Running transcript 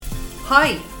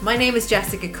Hi, my name is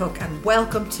Jessica Cook and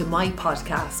welcome to my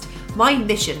podcast. My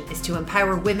mission is to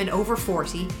empower women over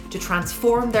 40 to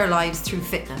transform their lives through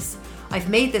fitness. I've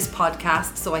made this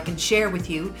podcast so I can share with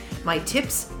you my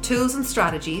tips, tools and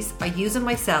strategies I use on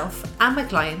myself and my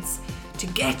clients to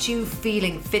get you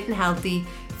feeling fit and healthy,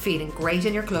 feeling great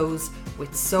in your clothes,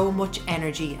 with so much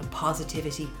energy and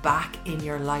positivity back in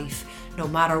your life, no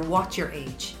matter what your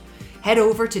age. Head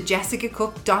over to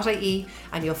jessicacook.ie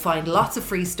and you'll find lots of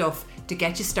free stuff to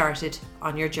get you started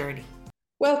on your journey.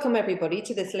 Welcome everybody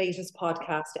to this latest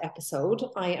podcast episode.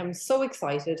 I am so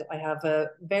excited. I have a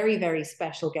very, very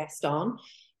special guest on,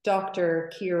 Dr.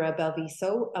 Ciara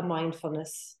Belviso, a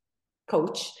mindfulness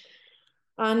coach.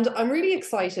 And I'm really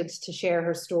excited to share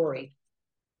her story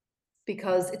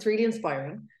because it's really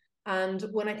inspiring. And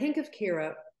when I think of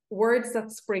Ciara, words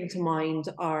that spring to mind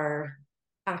are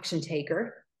action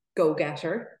taker,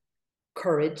 go-getter,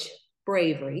 courage,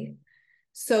 bravery.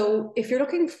 So if you're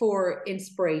looking for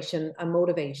inspiration and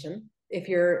motivation, if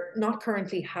you're not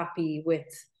currently happy with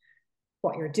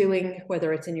what you're doing,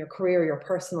 whether it's in your career, your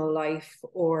personal life,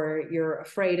 or you're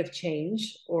afraid of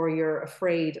change, or you're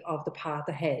afraid of the path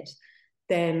ahead,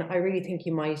 then I really think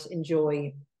you might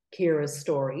enjoy Ciara's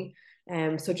story.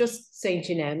 So just saying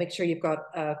to you now, make sure you've got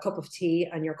a cup of tea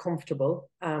and you're comfortable.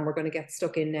 We're going to get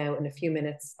stuck in now in a few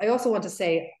minutes. I also want to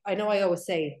say, I know I always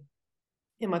say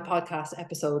in my podcast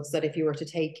episodes that if you were to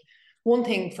take one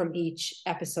thing from each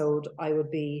episode, I would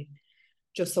be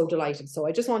just so delighted. So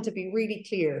I just want to be really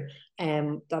clear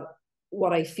that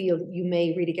what I feel you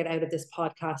may really get out of this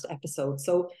podcast episode.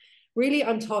 So really,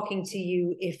 I'm talking to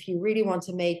you if you really want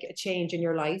to make a change in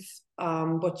your life,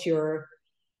 but you're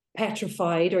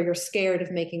petrified or you're scared of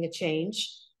making a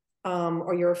change,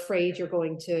 or you're afraid you're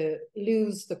going to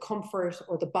lose the comfort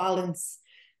or the balance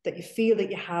that you feel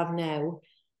that you have now,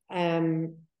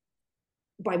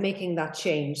 by making that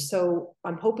change. So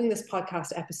I'm hoping this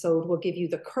podcast episode will give you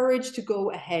the courage to go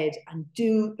ahead and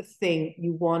do the thing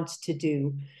you want to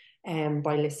do,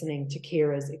 by listening to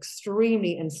Ciara's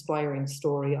extremely inspiring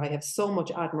story. I have so much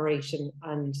admiration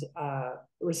and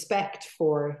respect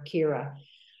for Ciara.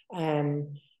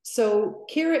 So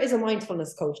Ciara is a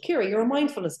mindfulness coach. Ciara, you're a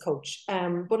mindfulness coach,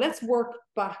 but let's work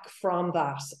back from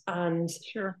that and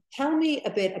tell me a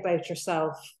bit about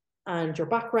yourself and your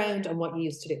background and what you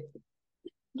used to do.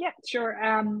 Yeah, sure.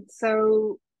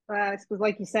 So I suppose,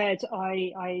 like you said,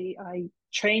 I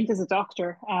trained as a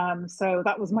doctor. So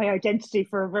that was my identity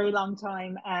for a very long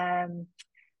time. And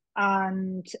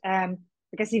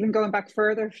I guess even going back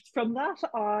further from that,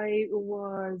 I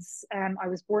was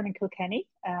born in Kilkenny,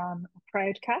 a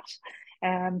proud cat.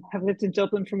 Have lived in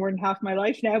Dublin for more than half my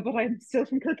life now, but I'm still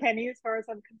from Kilkenny as far as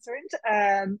I'm concerned.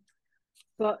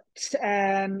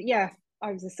 Yeah,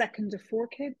 I was the second of four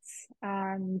kids,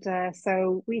 and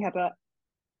so we had a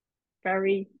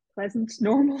very pleasant,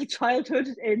 normal childhood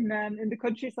in the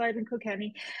countryside in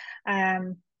Kilkenny.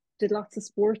 Did lots of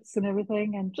sports and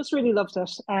everything, and just really loved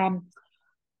it.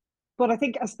 But I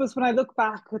suppose when I look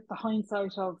back with the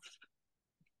hindsight of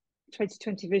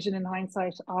 2020 vision in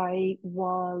hindsight, I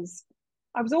was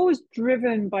always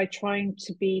driven by trying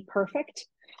to be perfect,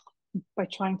 by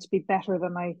trying to be better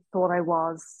than I thought I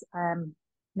was.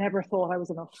 Never thought I was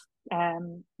enough.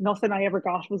 Nothing I ever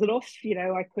got was enough. You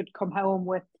know, I could come home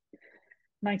with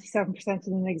 97%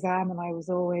 in an exam and I was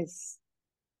always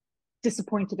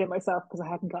disappointed in myself because I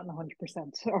hadn't gotten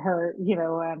 100%, or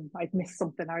I'd missed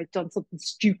something, or I'd done something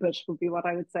stupid, would be what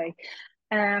I would say.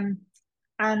 And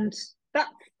that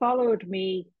followed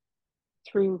me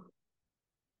through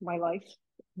my life,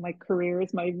 my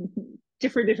careers, my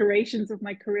different iterations of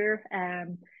my career,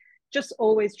 just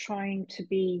always trying to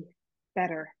be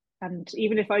better. And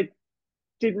even if I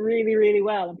did really, really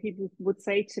well, and people would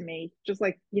say to me, just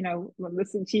like, when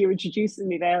listening to you introducing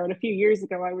me there, and a few years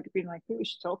ago, I would have been like, who is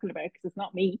she talking about? Because it's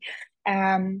not me.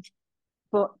 Yeah,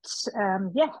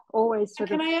 always sort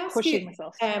Can of I ask pushing you,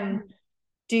 myself.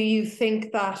 Do you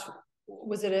think that,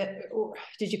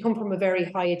 did you come from a very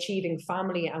high achieving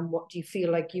family, and what do you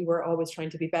feel like you were always trying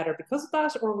to be better because of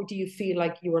that, or do you feel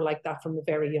like you were like that from a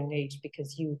very young age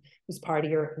because you was part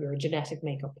of your genetic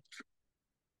makeup?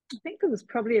 I think it was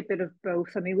probably a bit of both.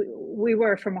 I mean, we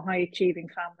were from a high achieving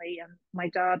family, and my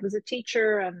dad was a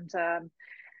teacher, and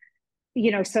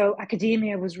so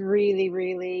academia was really,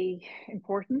 really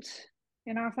important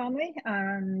in our family,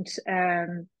 and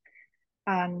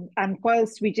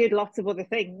whilst we did lots of other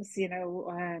things, I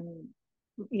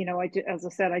did, as I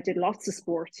said, I did lots of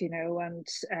sports, and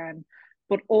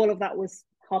but all of that was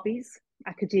hobbies.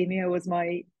 Academia was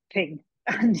my thing.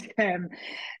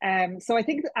 And so I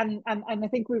think, and I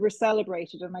think we were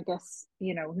celebrated. And I guess,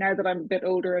 you know, now that I'm a bit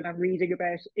older and I'm reading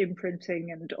about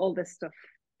imprinting and all this stuff,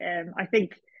 I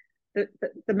think the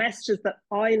messages that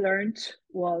I learned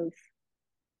was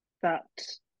that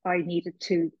I needed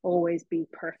to always be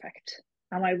perfect.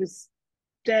 And I was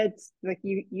dead, like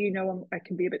you know, I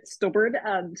can be a bit stubborn,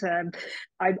 and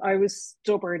I was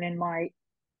stubborn in my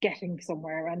getting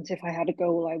somewhere. And if I had a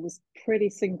goal, I was pretty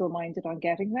single-minded on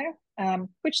getting there,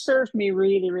 which served me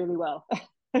really, really well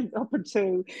up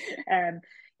until,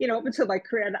 you know, up until my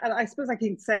career. And I suppose I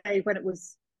can say when it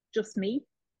was just me,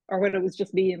 or when it was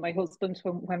just me and my husband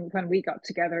when we got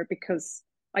together, because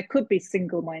I could be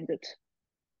single-minded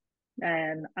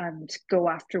and go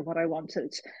after what I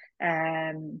wanted,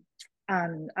 um,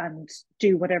 and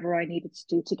do whatever I needed to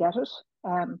do to get it.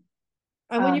 And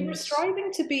when you were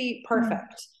striving to be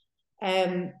perfect,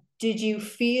 did you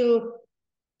feel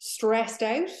stressed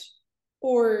out,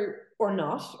 or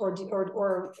not,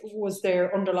 or was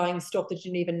there underlying stuff that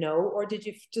you didn't even know, or did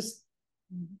you just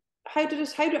how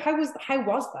was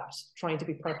that trying to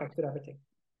be perfect with everything?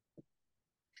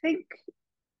 I think,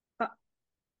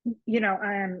 you know,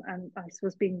 and I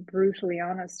suppose being brutally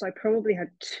honest, I probably had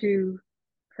two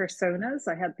personas.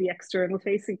 I had the external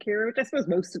facing Kira, which I suppose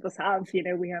most of us have. You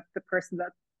know, we have the person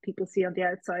that people see on the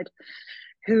outside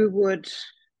who would,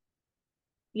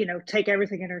 you know, take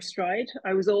everything in her stride.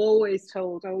 I was always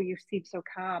told, "Oh, you seem so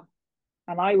calm,"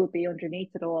 and I would be underneath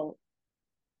it all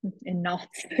in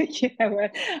knots, you know.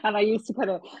 And I used to kind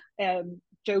of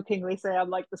jokingly say, "I'm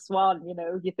like the swan." You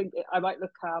know, you think I might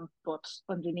look calm, but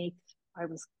underneath, I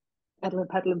was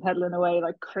pedaling away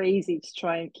like crazy to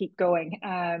try and keep going.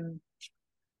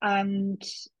 And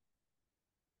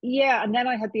yeah, and then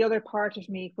I had the other part of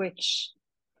me, which,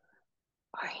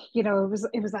 you know, it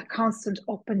was that constant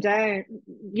up and down.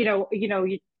 You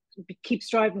keep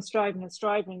striving,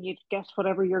 you'd get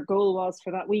whatever your goal was for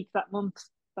that week, that month,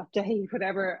 that day,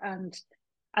 whatever. And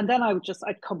then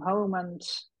I'd come home, and,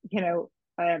 you know,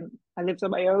 I lived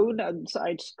on my own, and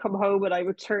I'd come home and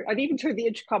I'd even turn the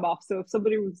intercom off. So if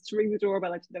somebody was to ring the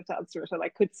doorbell, I didn't have to answer it, and I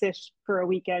could sit for a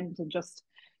weekend and just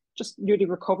really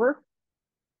recover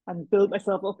and build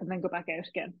myself up and then go back out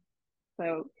again.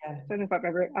 So yeah. I don't know if I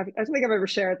don't think I've ever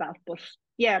shared that, but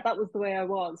yeah, that was the way I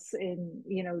was in,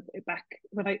 you know, back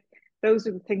when those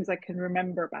are the things I can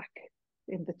remember back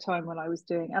in the time when I was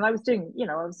doing, you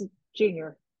know, I was a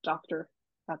junior doctor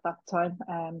at that time,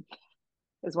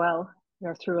 as well, you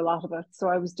know, through a lot of it. So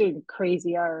I was doing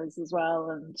crazy hours as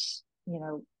well, and, you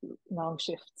know, long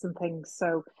shifts and things.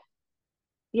 So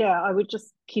yeah, I would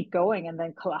just keep going and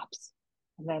then collapse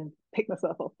and then pick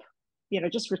myself up, you know,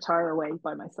 just retire away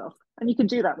by myself. And you can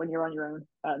do that when you're on your own,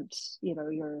 and, you know,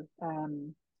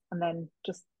 and then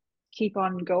just keep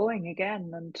on going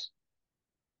again, and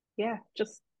yeah,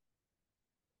 just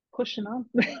pushing on.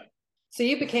 So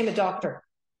you became a doctor.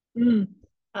 And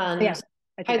yeah,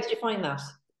 how did you find that?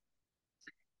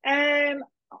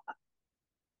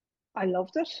 I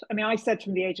loved it. I mean, I said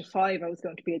from the age of 5 I was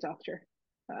going to be a doctor.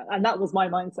 And that was my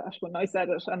mindset when I said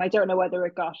it. And I don't know whether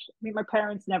it got, I mean, my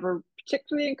parents never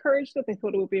particularly encouraged it. They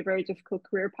thought it would be a very difficult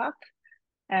career path.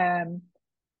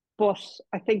 But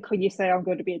I think when you say I'm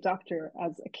going to be a doctor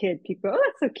as a kid, people go, "Oh,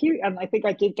 that's so cute." And I think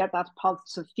I did get that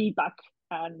positive feedback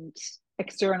and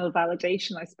external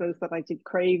validation, I suppose, that I did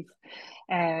crave.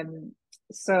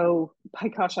 So by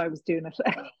gosh, I was doing it.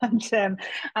 And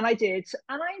I did,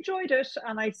 and I enjoyed it,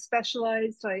 and I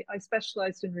specialized in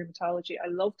rheumatology. I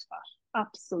loved that,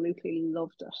 absolutely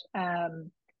loved it.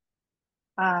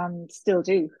 And still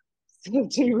do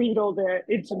read all the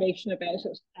information about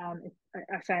it.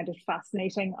 I found it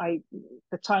fascinating.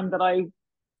 The time that I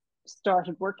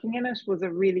started working in it was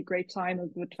a really great time of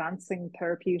advancing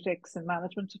therapeutics and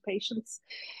management of patients,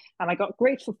 and I got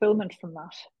great fulfillment from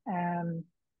that.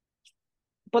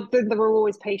 But then there were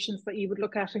always patients that you would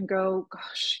look at and go,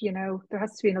 "Gosh, you know, there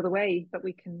has to be another way that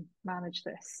we can manage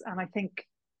this." And I think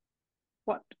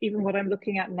what I'm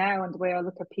looking at now, and the way I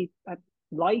look at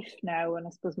life now, and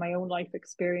I suppose my own life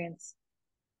experience,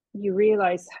 you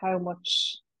realize how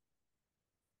much,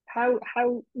 how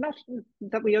not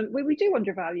that we do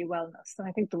undervalue wellness. And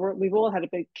I think we've all had a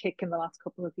big kick in the last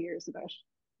couple of years about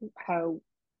how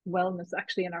wellness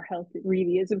actually in our health, it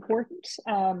really is important.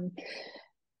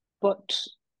 But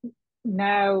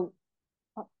now,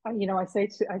 you know, I say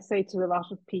to a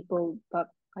lot of people that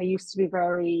I used to be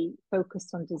very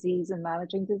focused on disease and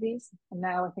managing disease, and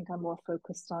now I think I'm more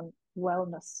focused on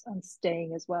wellness and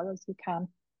staying as well as we can.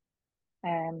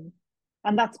 And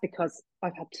that's because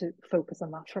I've had to focus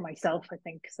on that for myself, I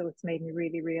think. So it's made me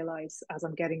really realize as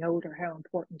I'm getting older how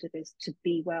important it is to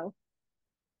be well.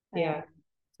 Yeah.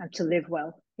 and to live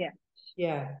well. Yeah.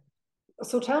 Yeah.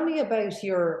 So tell me about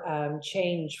your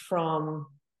change from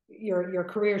your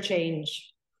career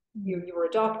change. You were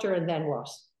a doctor, and then what?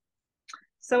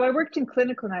 So I worked in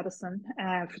clinical medicine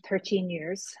for 13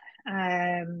 years.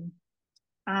 Um,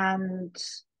 and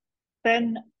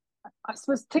then I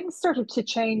suppose things started to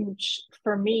change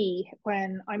for me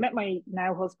when I met my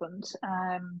now husband.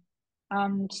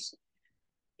 And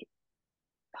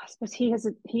I suppose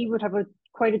he would have a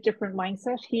quite a different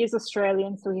mindset. He is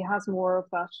Australian, so he has more of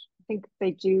that. I think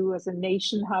they do as a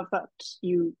nation have that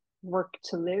you work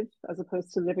to live as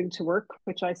opposed to living to work,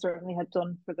 which I certainly had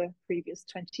done for the previous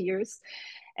 20 years.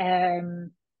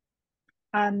 Um,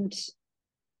 and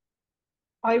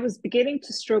I was beginning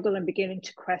to struggle and beginning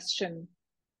to question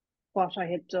what I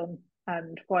had done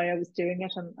and why I was doing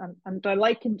it. And I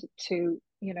likened it to,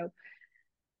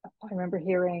 I remember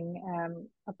hearing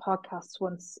a podcast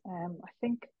once. I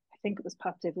think it was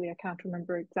Pat Dibley. I can't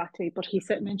remember exactly, but he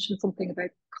mentioned something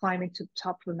about climbing to the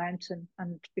top of a mountain,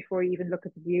 and before you even look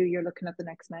at the view, you're looking at the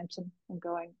next mountain and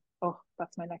going, "Oh,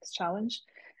 that's my next challenge."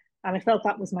 And I felt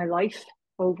that was my life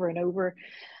over and over.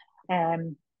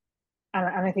 Um,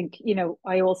 and I think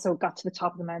I also got to the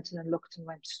top of the mountain and looked and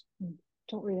went,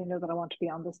 "Don't really know that I want to be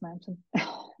on this mountain."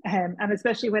 And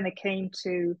especially when it came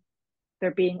to there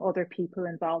being other people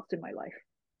involved in my life.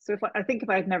 So I think if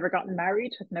I'd never gotten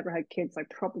married, had never had kids, I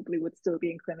probably would still be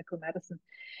in clinical medicine.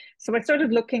 So I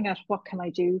started looking at what can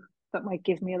I do that might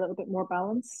give me a little bit more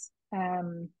balance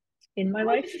in my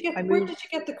life. Where did you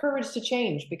get the courage to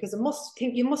change? Because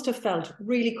you must have felt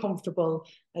really comfortable,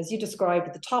 as you described,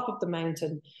 at the top of the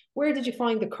mountain. Where did you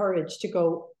find the courage to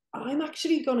go, I'm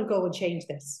actually going to go and change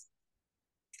this?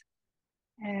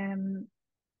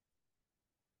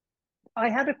 I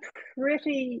had a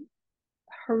pretty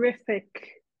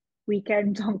horrific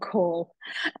weekend on call.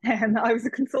 And I was a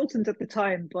consultant at the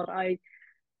time, but I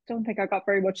don't think I got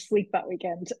very much sleep that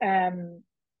weekend. And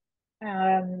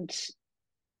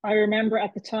I remember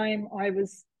at the time I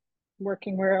was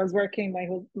working where I was working.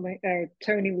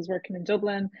 Tony was working in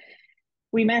Dublin.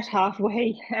 We met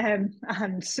halfway and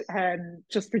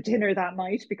just for dinner that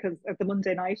night because of the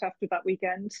Monday night after that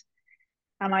weekend.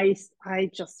 And I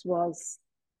just was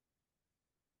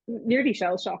nearly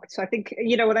shell shocked. So I think,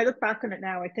 when I look back on it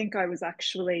now, I think I was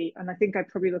actually, and I think I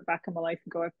probably look back on my life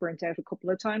and go, I've burnt out a couple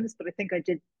of times, but I think I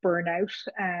did burn out.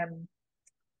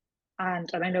 And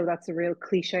I know that's a real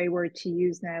cliche word to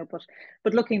use now, but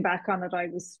looking back on it, I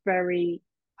just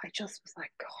was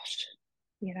like, gosh,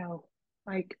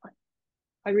 like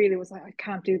I really was like, I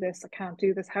can't do this. I can't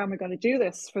do this. How am I going to do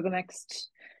this for the next,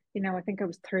 I think I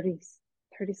was 30,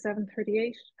 37,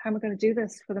 38. How am I going to do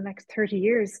this for the next 30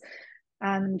 years?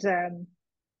 And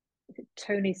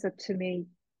Tony said to me,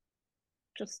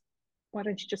 why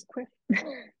don't you just quit?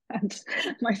 And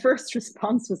my first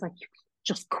response was like,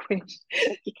 just quit.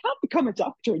 You can't become a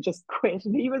doctor and just quit.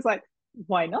 And he was like,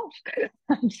 why not?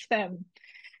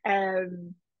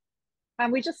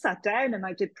 And we just sat down and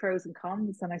I did pros and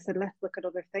cons and I said, let's look at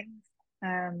other things.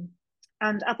 And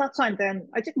at that time, then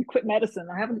I didn't quit medicine.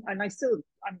 I haven't, and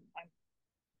I'm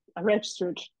a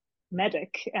registered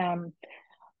medic.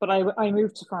 But I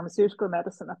moved to pharmaceutical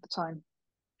medicine at the time,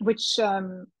 which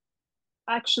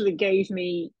actually gave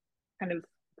me kind of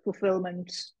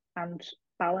fulfillment and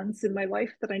balance in my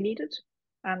life that I needed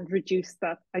and reduced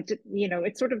that.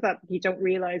 It's sort of that you don't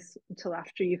realize until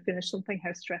after you finish something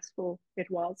how stressful it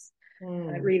was.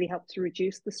 And it really helped to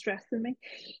reduce the stress in me.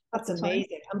 That's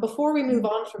amazing. And before we move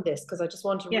on from this, because I just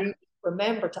want to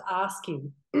remember to ask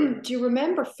you, do you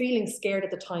remember feeling scared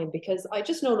at the time? Because I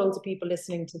just know loads of people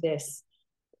listening to this.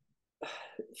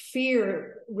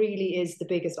 Fear really is the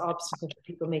biggest obstacle to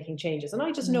people making changes. And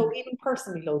I just know even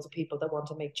personally loads of people that want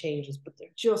to make changes, but they're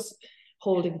just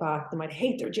holding back. They might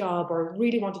hate their job or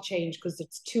really want to change because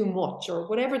it's too much or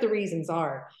whatever the reasons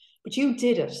are. But you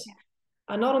did it.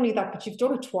 And not only that, but you've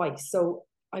done it twice. So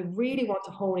I really want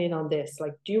to hone in on this.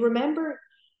 Like, do you remember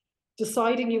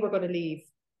deciding you were going to leave?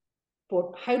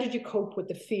 But how did you cope with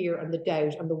the fear and the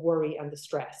doubt and the worry and the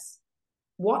stress?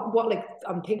 What like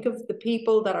I'm think of the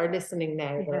people that are listening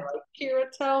now. Yeah. They're like, Ciara,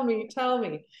 tell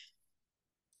me.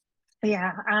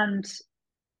 Yeah, and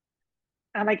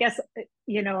I guess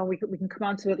we can come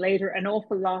on to it later. An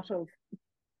awful lot of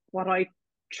what I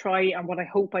try and what I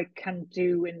hope I can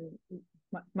do in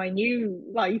my new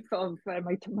life of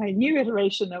my new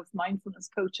iteration of mindfulness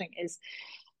coaching is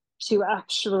to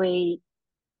actually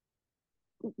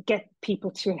get people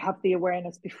to have the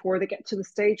awareness before they get to the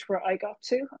stage where I got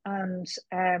to. And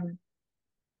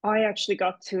I actually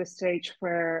got to a stage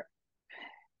where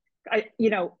I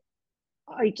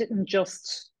didn't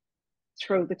just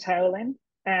throw the towel in.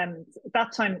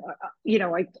 that time,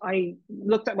 I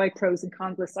looked at my pros and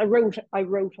cons list. I wrote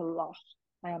a lot.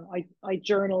 I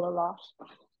journal a lot.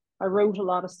 I wrote a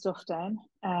lot of stuff down.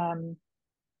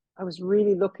 I was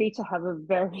really lucky to have a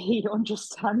very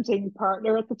understanding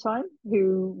partner at the time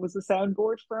who was a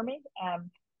soundboard for me.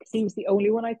 Because he was the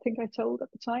only one I think I told at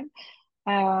the time.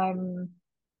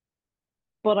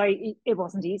 But it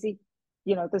wasn't easy.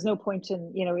 There's no point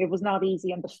in, it was not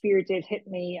easy, and the fear did hit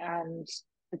me. And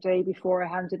the day before I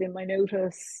handed in my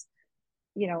notice,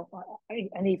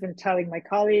 and even telling my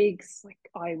colleagues, like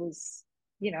I was,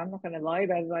 I'm not going to lie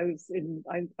about it.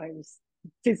 I was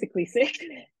physically sick.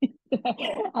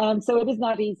 So it is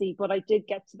not easy, but I did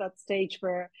get to that stage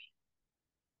where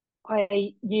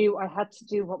I knew I had to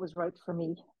do what was right for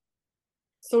me.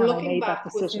 So And I looking made that back,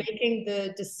 was decision. making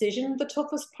the decision the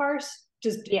toughest part?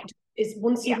 Just Yeah. is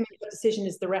once you've Yeah. made that decision,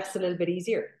 is the rest a little bit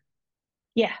easier?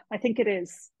 Yeah, I think it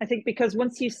is. I think because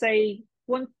once you say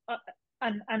one,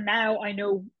 and now I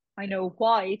know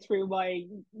why through my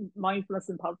mindfulness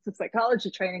and positive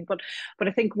psychology training. But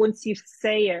I think once you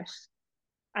say it,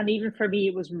 and even for me,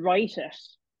 it was write it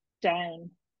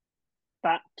down,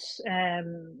 that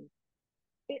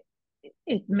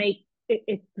it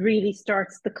it really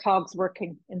starts the cogs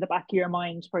working in the back of your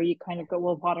mind, where you kind of go,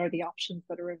 well, what are the options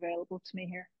that are available to me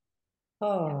here? Yeah.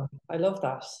 Oh, I love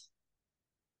that.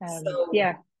 So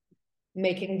Yeah.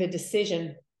 making the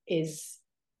decision is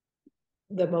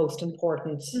the most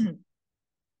important Mhm.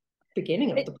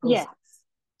 beginning of the Yeah. process.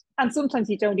 And sometimes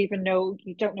you don't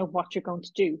know what you're going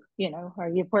to do, or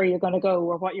where you're going to go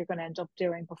or what you're going to end up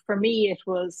doing. But for me, it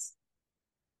was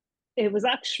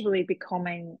actually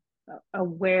becoming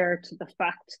aware to the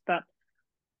fact that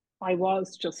I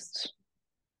was just,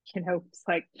 it's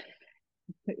like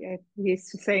we used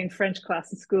to say in French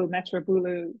class in school, "Metro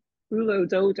boulot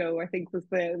dodo," I think was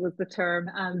the term.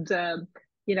 And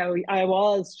I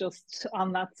was just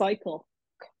on that cycle,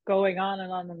 going on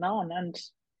and on and on, and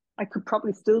I could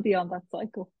probably still be on that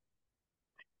cycle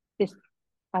if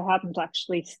I hadn't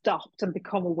actually stopped and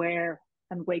become aware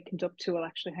and wakened up to, well,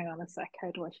 actually, hang on a sec,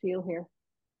 how do I feel here?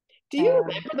 Do you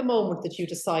remember the moment that you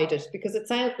decided? Because it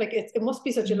sounds like it must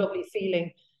be such a lovely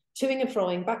feeling, toing and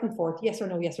froing, back and forth, yes or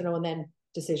no, and then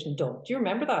decision done. Do you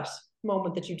remember that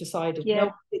moment that you decided? Yeah,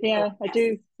 No, yeah, no, I yes.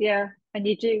 do. Yeah, and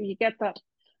you get that.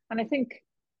 And I think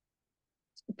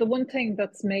the one thing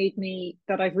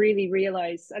that I've really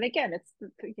realized, and again, it's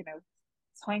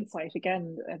hindsight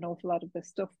again, an awful lot of this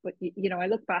stuff, but I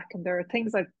look back and there are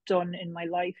things I've done in my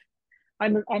life.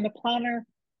 I'm a planner,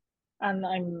 and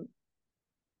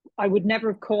I would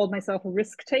never have called myself a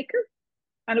risk taker.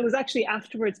 And it was actually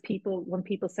afterwards, when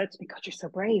people said to me, "God, you're so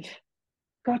brave.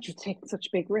 God, you're taking such a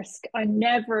big risk." It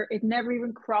never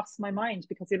even crossed my mind,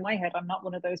 because in my head, I'm not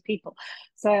one of those people.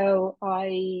 So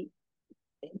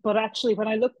but actually, when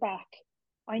I look back,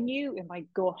 I knew in my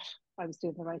gut I was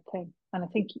doing the right thing. And I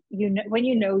think, when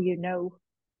you know.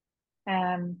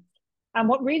 Um, and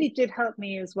what really did help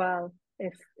me as well,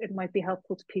 if it might be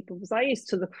helpful to people, was I used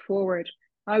to look forward.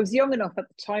 I was young enough at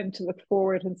the time to look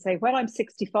forward and say, when I'm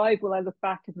 65, will I look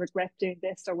back and regret doing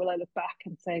this? Or will I look back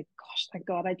and say, gosh, thank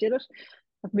God I did it?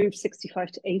 I've moved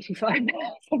 65 to 85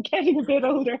 now. I'm getting a bit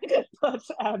older.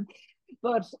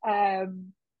 But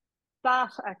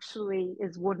that actually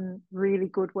is one really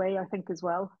good way, I think, as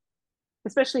well.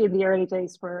 Especially in the early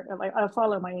days, where like I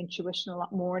follow my intuition a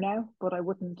lot more now, but I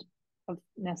wouldn't have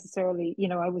necessarily,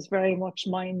 I was very much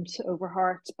mind over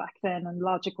heart back then, and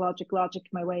logic,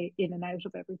 my way in and out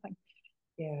of everything.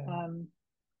 Yeah.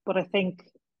 But I think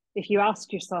if you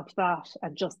ask yourself that,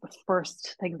 and just the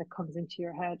first thing that comes into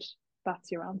your head,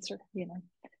 that's your answer,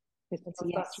 if it's a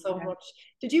yes That's or so a no. much.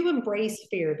 Did you embrace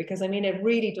fear? Because I mean, it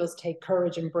really does take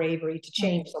courage and bravery to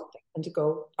change something and to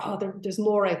go, oh, there's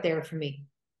more out there for me.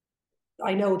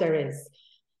 I know there is.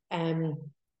 Um,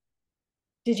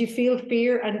 did you feel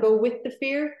fear and go with the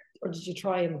fear, or did you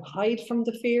try and hide from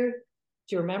the fear?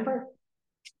 Do you remember?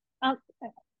 And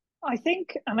I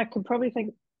think, and I could probably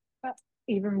think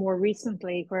even more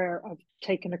recently, where I've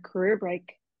taken a career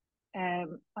break.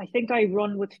 I think I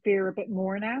run with fear a bit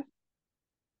more now.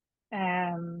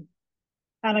 And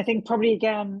I think probably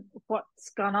again,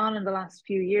 what's gone on in the last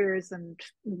few years, and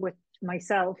with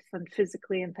myself and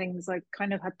physically and things, I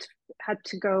kind of had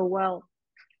to go, well,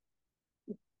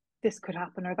 this could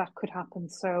happen or that could happen.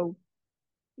 So,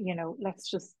 let's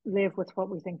just live with what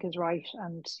we think is right.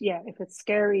 And yeah, if it's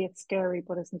scary, it's scary,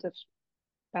 but isn't it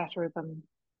better than,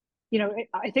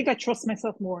 I think I trust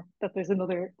myself more that there's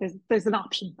an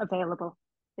option available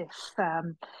if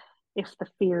the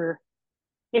fear,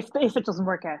 if it doesn't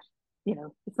work out,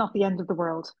 it's not the end of the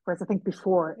world. Whereas I think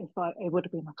before, if it would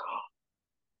have been like, oh,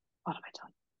 what have I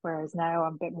done? Whereas now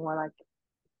I'm a bit more like,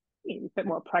 a bit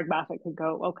more pragmatic and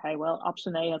go, okay, well,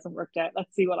 option A hasn't worked out.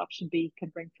 Let's see what option B can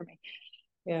bring for me.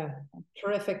 Yeah,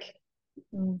 terrific.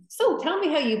 So tell me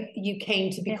how you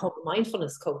came to Yeah. become a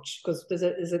mindfulness coach, because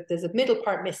there's a middle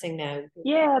part missing now.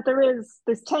 Yeah, there's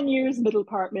 10 years middle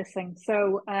part missing.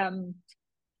 So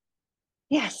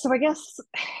yeah, so I guess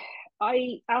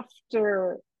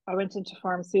after I went into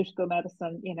pharmaceutical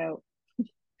medicine,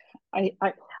 I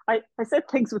I I said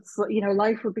things would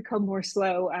life would become more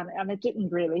slow, and it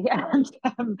didn't really. And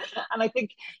I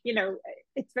think,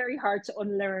 it's very hard to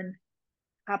unlearn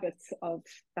habits of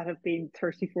that have been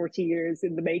 30, 40 years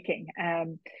in the making.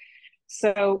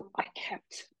 So I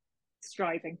kept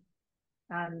striving,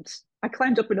 and I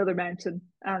climbed up another mountain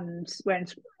and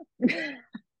went.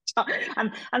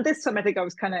 And this time I think I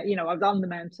was kind of, I was on the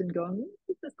mountain going,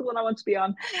 is this the one I want to be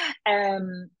on?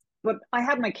 But I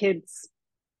had my kids.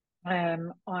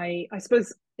 I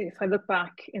suppose if I look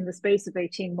back in the space of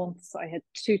 18 months, I had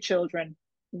two children,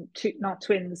 two, not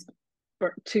twins,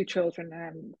 but two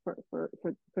children, for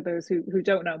those who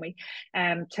don't know me,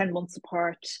 10 months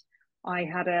apart. I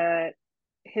had a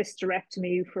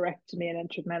hysterectomy, oophorectomy, and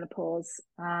entered menopause.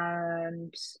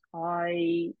 And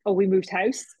we moved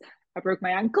house. I broke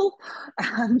my ankle.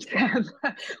 And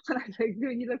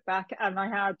when you look back, and I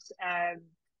had,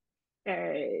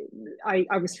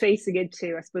 I was facing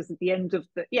into, I suppose, at the end of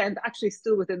and actually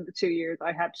still within the 2 years,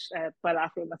 I had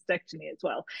bilateral mastectomy as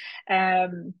well.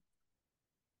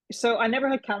 So I never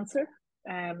had cancer.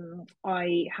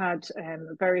 I had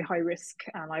a very high risk,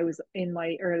 and I was in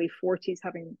my early 40s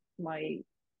having my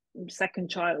second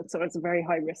child, so I was a very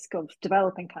high risk of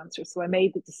developing cancer. So I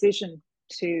made the decision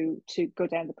to go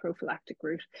down the prophylactic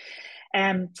route.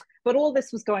 But all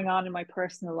this was going on in my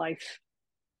personal life,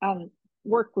 and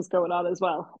work was going on as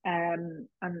well. And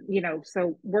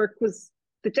so work was,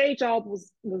 the day job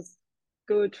was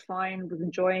good, fine, was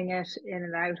enjoying it, in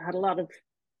and out, had a lot of,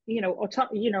 I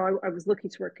was lucky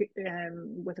to work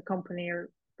with a company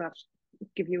that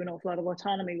give you an awful lot of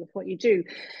autonomy with what you do,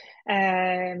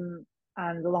 and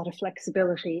a lot of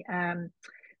flexibility.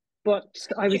 But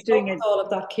I was doing it. All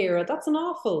of that, Ciara. That's an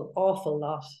awful, awful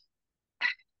lot.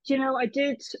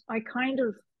 I kind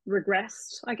of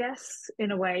regressed, I guess, in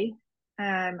a way.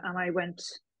 And I went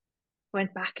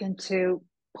back into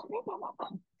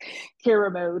hero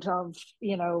mode of,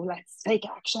 let's take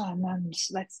action and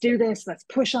let's do this, let's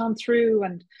push on through.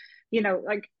 And,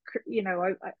 I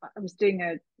was doing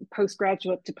a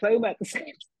postgraduate diploma at the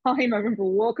same time. I remember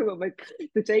walking with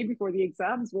the day before the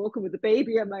exams, walking with the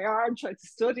baby on my arm, trying to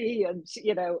study. And,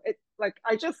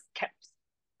 I just kept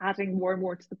adding more and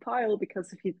more to the pile,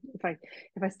 because if I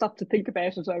stopped to think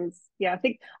about it, I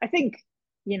think,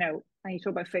 and you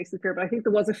talk about facing fear, but I think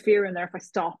there was a fear in there. If I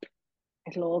stop,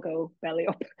 it'll all go belly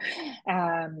up.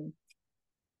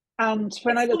 And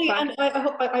when I look back, and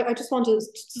I just want to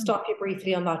stop you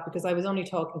briefly on that, because I was only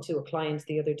talking to a client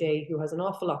the other day who has an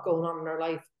awful lot going on in her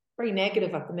life, very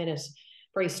negative at the minute,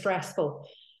 very stressful,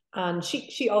 and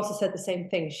she also said the same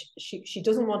thing. She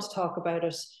doesn't want to talk about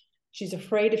it. She's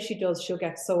afraid if she does, she'll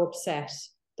get so upset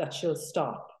that she'll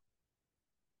stop.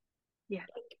 Yeah.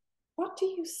 What do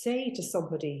you say to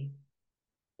somebody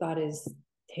that is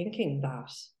thinking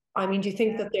that? I mean, do you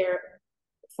think that they're,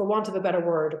 for want of a better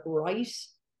word, right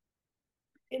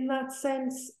in that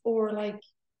sense? Or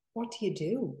what do you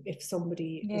do if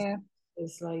somebody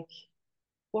is like,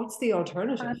 what's the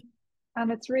alternative?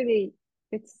 And I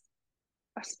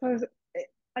suppose,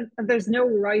 and there's no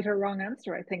right or wrong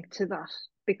answer, I think, to that,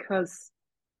 because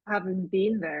having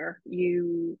been there,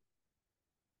 you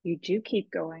do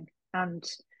keep going. And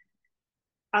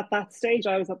at that stage,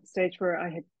 I was at the stage where I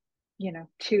had,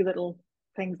 two little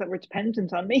things that were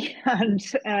dependent on me, and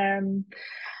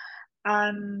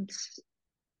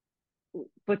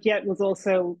but yet was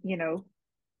also,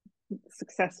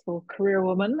 successful career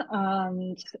woman.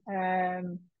 And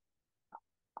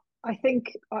I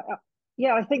think,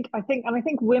 and I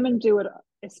think women do it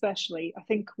especially. I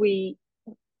think we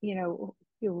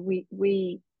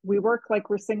work like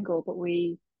we're single, but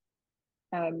we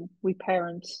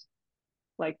parent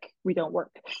like we don't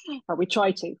work, or we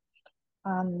try to.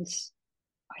 And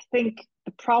I think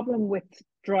the problem with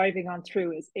driving on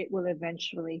through is it will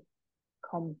eventually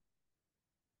come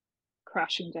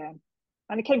crashing down.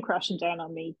 And it came crashing down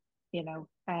on me,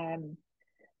 and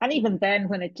even then,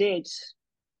 when it did,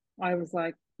 I was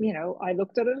like, I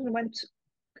looked at it and went,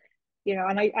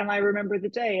 and I remember the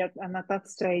day, and at that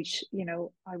stage,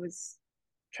 I was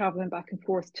traveling back and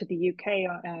forth to the UK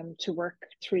to work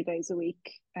 3 days a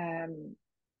week, and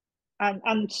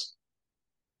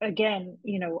again,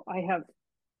 I have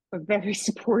a very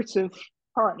supportive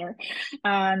partner,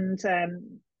 and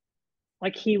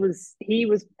like he was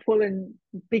pulling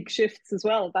big shifts as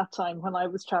well at that time when I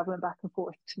was traveling back and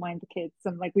forth to mind the kids.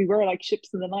 And like we were like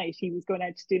ships in the night. He was going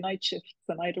out to do night shifts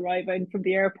and I'd arrive in from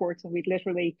the airport and we'd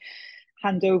literally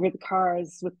hand over the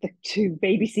cars with the two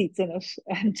baby seats in it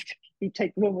and he'd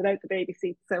take the one without the baby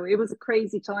seat. So it was a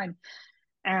crazy time.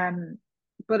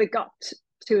 But it got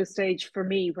to a stage for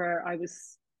me where I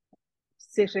was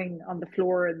sitting on the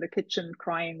floor in the kitchen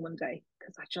crying one day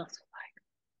because I just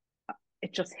like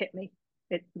it just hit me.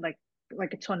 It like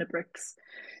a ton of bricks.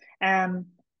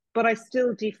 But I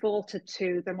still defaulted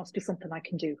to there must be something I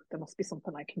can do. There must be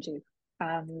something I can do.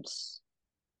 And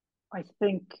I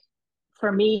think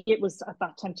for me it was at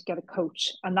that time to get a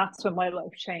coach, and that's when my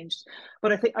life changed.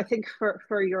 But I think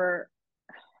for your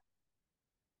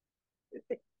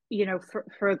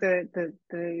for the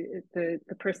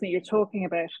person that you're talking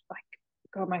about, like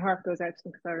God, my heart goes out to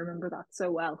them because I remember that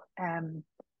so well.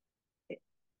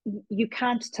 You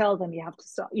can't tell them you have to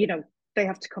stop. They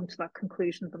have to come to that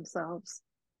conclusion themselves.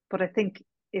 But I think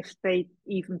if they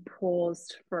even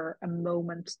paused for a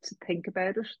moment to think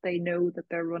about it, they know that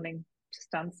they're running to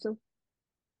standstill.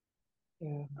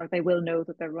 Yeah. Or they will know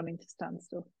that they're running to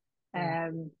standstill.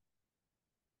 Yeah.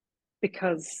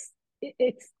 Because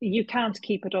it's you can't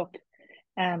keep it up.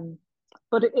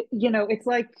 But it's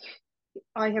like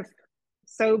I have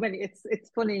so many. It's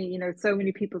funny, so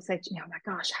many people say to me, "Oh my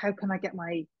gosh, how can I get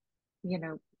my,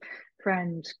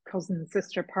 friend, cousin,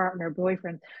 sister, partner,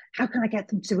 boyfriend? How can I get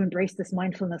them to embrace this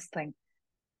mindfulness thing?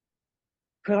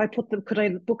 Could I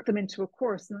book them into a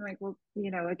course?" And I'm like, well,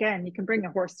 again, you can bring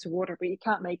a horse to water, but you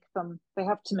can't make them. They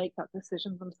have to make that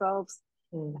decision themselves.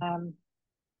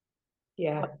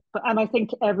 Yeah. And I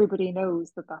think everybody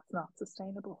knows that that's not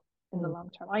sustainable in the long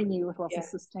term. I knew it wasn't Yeah.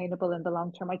 sustainable in the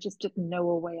long term. I just didn't know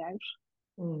a way out.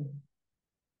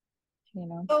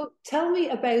 So tell me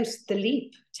about the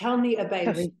leap. Tell me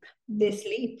about this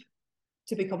leap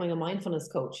to becoming a mindfulness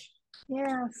coach.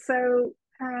 Yeah. So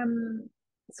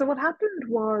what happened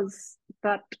was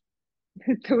that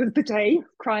there was the day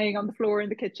crying on the floor in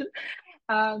the kitchen,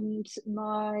 and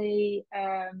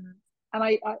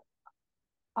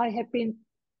I had been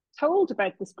told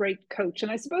about this great coach,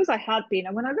 and I suppose I had been.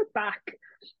 And when I look back,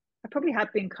 I probably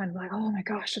had been kind of like, oh my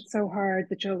gosh, it's so hard,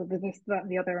 the job of this, that,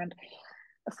 and the other. And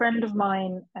a friend of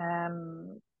mine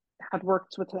had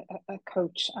worked with a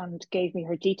coach and gave me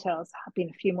her details. It had been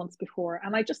a few months before,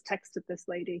 and I just texted this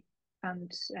lady,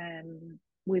 and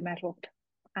we met up.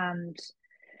 And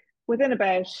within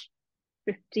about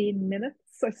 15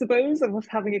 minutes, I suppose, of us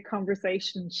having a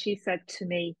conversation, she said to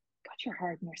me, "God, you're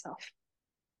hard on yourself."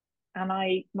 And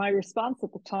my response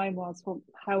at the time was, well,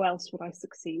 how else would I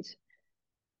succeed?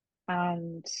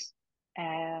 And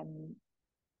it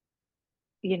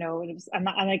was,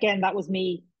 and again, that was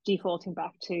me defaulting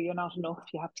back to you're not enough.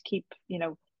 You have to keep,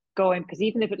 going, because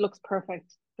even if it looks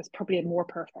perfect, there's probably a more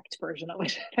perfect version of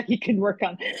it that you can work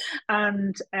on.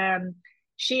 And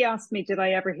she asked me, did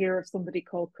I ever hear of somebody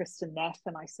called Kristin Neff?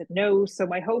 And I said no. So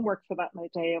my homework for my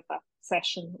day of that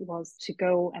session was to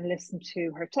go and listen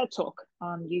to her TED Talk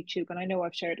on YouTube. And I know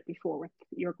I've shared it before with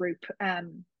your group.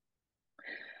 And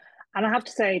I have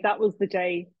to say, that was the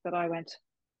day that I went,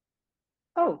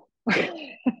 oh,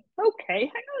 okay, hang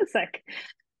on a sec.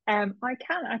 I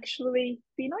can actually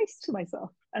be nice to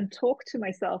myself and talk to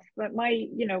myself. But my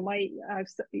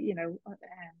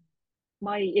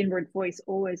inward voice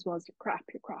always was, "You're crap,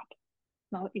 you're crap."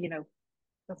 Not,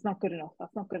 that's not good enough.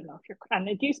 That's not good enough. And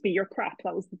it used to be "you're crap."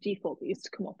 That was the default that used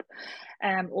to come up,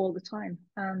 all the time.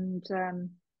 And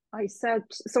I said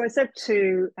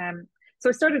to so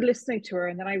I started listening to her,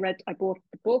 and then I bought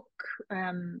the book,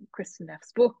 Kristin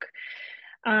Neff's book,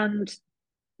 and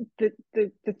the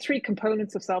three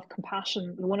components of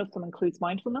self-compassion, one of them includes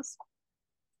mindfulness,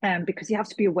 because you have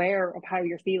to be aware of how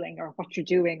you're feeling or what you're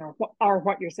doing or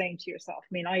what you're saying to yourself.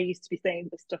 I mean, I used to be saying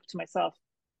this stuff to myself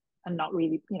and not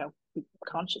really, be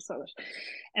conscious of it.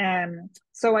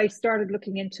 So I started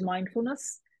looking into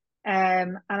mindfulness.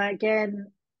 And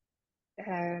again,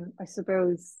 I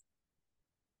suppose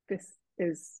this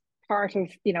is part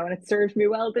of, and it served me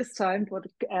well this time, but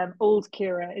old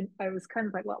Kira, I was kind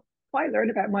of like, well, why learn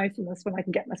about mindfulness when I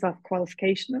can get myself a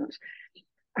qualification in it?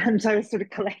 And I was sort of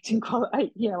collecting,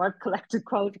 I've collected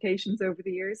qualifications over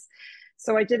the years.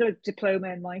 So I did a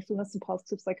diploma in mindfulness and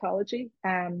positive psychology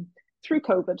through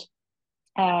COVID.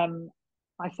 I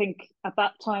think at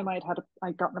that time I'd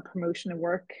gotten a promotion in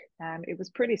work. It was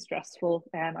pretty stressful.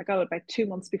 I got it about 2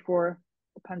 months before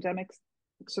the pandemic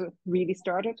sort of really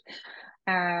started.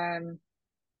 And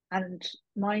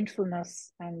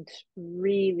mindfulness and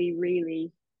really,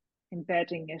 really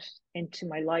embedding it into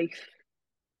my life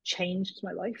changed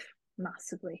my life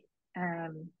massively.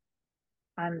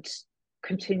 and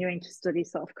continuing to study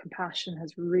self-compassion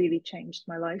has really changed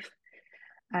my life.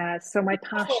 So my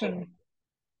passion.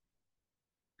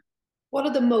 What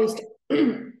are the most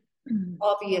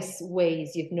obvious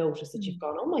ways you've noticed that you've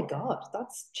gone, oh my God,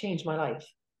 that's changed my life?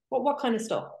 What kind of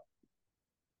stuff?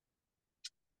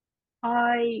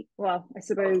 I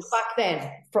suppose back then,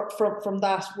 from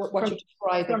that, what you're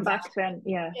describing. From back then,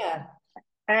 yeah.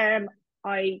 Yeah.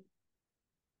 I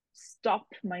stop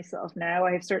myself now.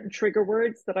 I have certain trigger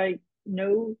words that I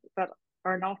know that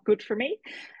are not good for me.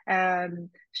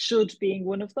 Should being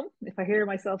one of them. If I hear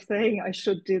myself saying I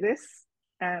should do this.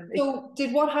 So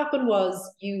did what happened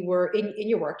was you were in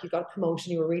your work, you got a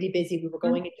promotion, you were really busy, we were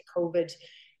going into COVID,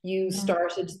 you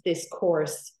started this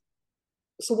course.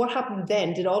 So what happened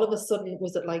then? Did all of a sudden,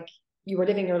 was it like you were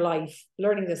living your life,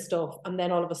 learning this stuff, and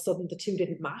then all of a sudden the two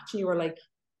didn't match and you were like,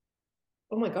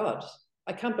 oh my God,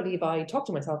 I can't believe I talked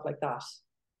to myself like that.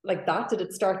 Like that? Did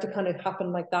it start to kind of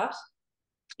happen like that?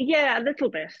 Yeah, a little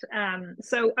bit.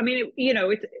 So I mean,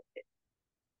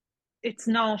 it's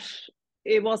not,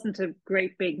 it wasn't a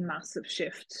great big massive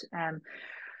shift.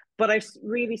 But I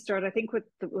really started, I think, with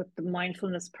the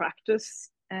mindfulness practice,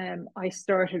 I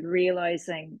started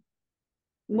realizing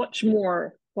much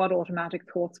more what automatic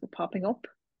thoughts were popping up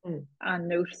and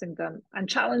noticing them and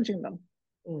challenging them.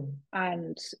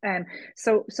 And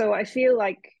so I feel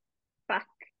like back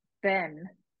then,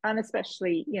 and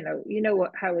especially,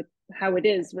 how it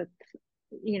is with,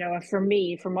 for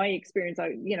me, from my experience,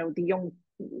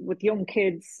 with young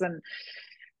kids and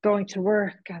going to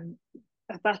work, and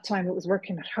at that time it was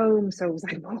working at home, so it was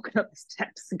like walking up the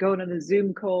steps and going on a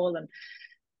Zoom call, and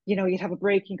you'd have a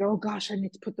break and go, oh gosh, I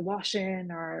need to put the wash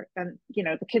in, and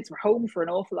the kids were home for an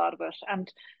awful lot of it. And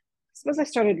I suppose I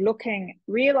started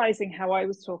realizing how I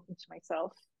was talking to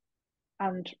myself.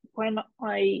 And when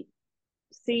I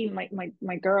see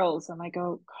my girls and I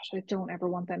go, gosh, I don't ever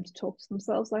want them to talk to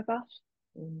themselves like that.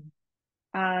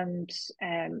 And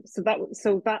so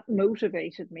that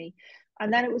motivated me.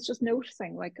 And then it was just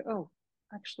noticing, like, oh,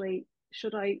 actually,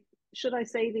 should I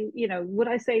say would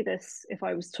I say this if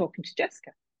I was talking to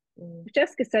Jessica? If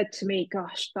Jessica said to me,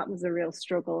 gosh, that was a real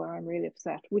struggle, or I'm really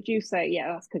upset, would you say,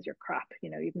 yeah, that's because you're crap,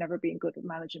 you've never been good at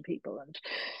managing people, and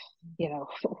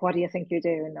what do you think you're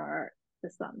doing, or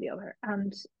this, that, and the other?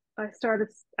 And I started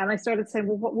saying,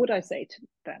 well, what would I say to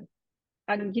them?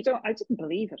 And I didn't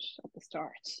believe it at the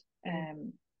start.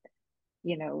 And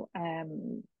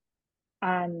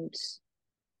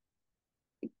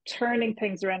turning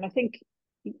things around, I think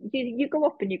you go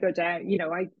up and you go down.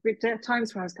 There are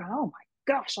times where I was going, oh my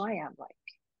gosh, I am like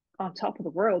on top of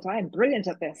the world. I am brilliant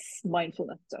at this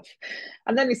mindfulness stuff.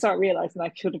 And then we start realizing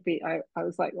I should have been, I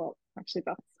was like, well, actually,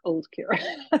 that's old Kira.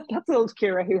 That's old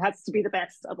Kira, who has to be the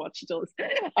best at what she does.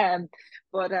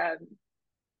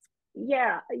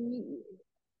 Yeah,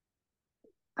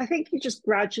 I think you just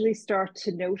gradually start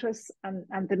to notice, and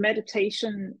the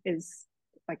meditation is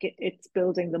like it's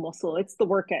building the muscle. It's the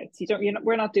workouts.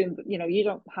 We're not doing, you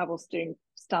don't have us doing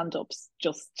stand-ups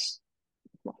just,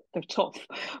 well, they're tough,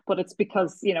 but it's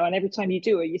because, and every time you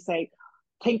do it, you say,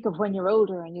 think of when you're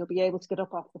older and you'll be able to get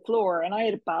up off the floor. And I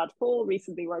had a bad fall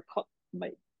recently where I cut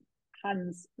my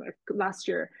hands last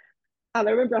year. And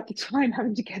I remember at the time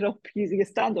having to get up using a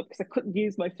stand-up because I couldn't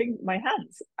use my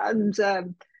hands. And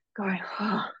going,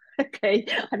 oh, okay,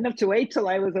 I didn't have to wait till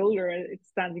I was older. It's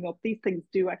standing up. These things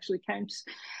do actually count.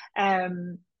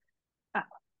 And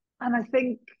I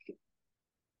think,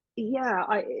 yeah,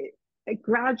 I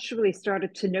gradually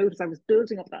started to notice I was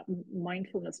building up that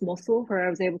mindfulness muscle where I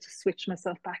was able to switch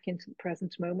myself back into the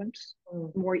present moment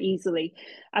more easily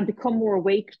and become more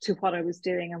awake to what I was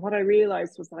doing. And what I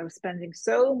realized was that I was spending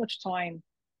so much time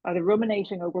either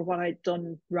ruminating over what I'd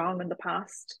done wrong in the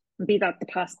past, be that the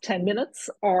past 10 minutes,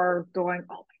 or going,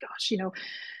 oh my gosh,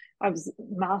 I was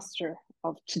master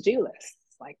of to-do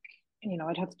lists. Like,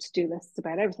 I'd have to-do lists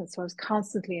about everything. So I was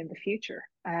constantly in the future,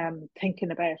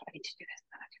 thinking about, I need to do this,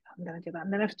 I'm going to do that,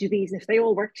 and then I have to do these. And if they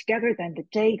all work together, then the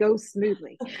day goes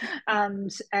smoothly.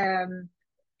 And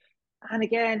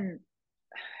again,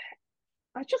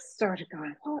 I just started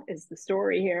going, what is the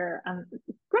story here? And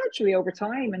gradually over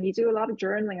time, and you do a lot of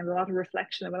journaling and a lot of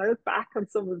reflection. And when I look back on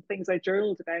some of the things I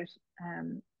journaled about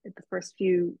the first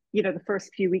few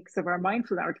weeks of our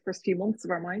mindfulness, or the first few months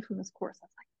of our mindfulness course, I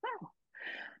was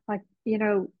like,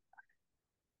 wow,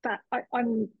 that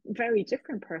I'm a very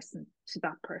different person to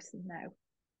that person now.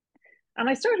 And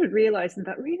I started realizing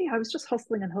that really I was just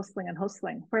hustling and hustling and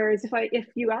hustling. Whereas if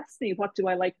you asked me what do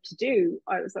I like to do,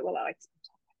 I was like, well, I like to spend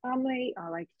time with my family. I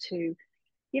like to,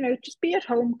 just be at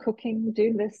home cooking,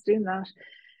 doing this, doing that.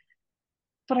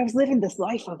 But I was living this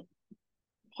life of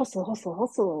hustle,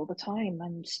 hustle all the time.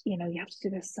 And, you know, you have to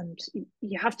do this and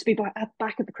you have to be back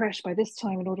at the creche by this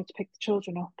time in order to pick the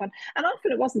children up. And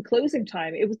often it wasn't closing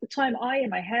time. It was the time in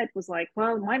my head was like,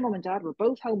 well, my mum and dad were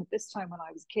both home at this time when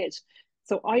I was a kid.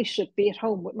 So I should be at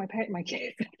home with my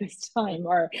kids at this time,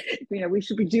 or, you know, we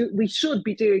should be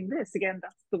doing this again.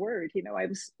 That's the word, you know, I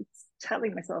was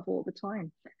telling myself all the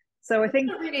time. So I think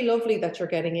it's really lovely that you're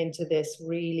getting into this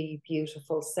really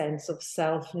beautiful sense of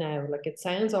self now. Like it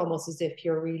sounds almost as if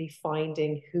you're really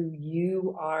finding who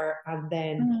you are and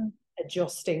then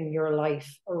adjusting your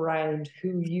life around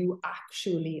who you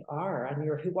actually are and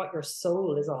what your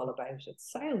soul is all about. It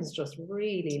sounds just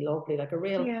really lovely, like a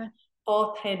real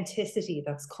authenticity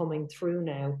that's coming through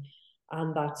now,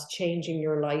 and that's changing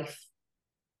your life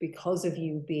because of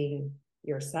you being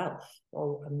yourself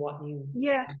and what you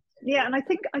and I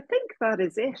think that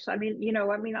is it. I mean, you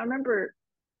know, I remember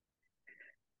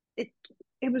it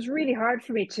was really hard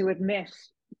for me to admit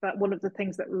that one of the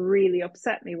things that really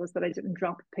upset me was that I didn't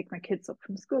pick my kids up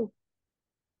from school.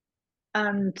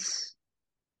 But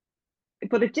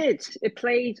it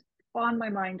played on my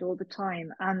mind all the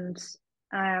time. And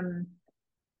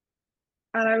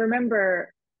I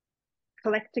remember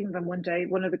collecting them one day.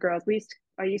 One of the girls,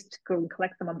 I used to go and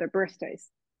collect them on their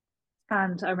birthdays.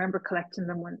 And I remember collecting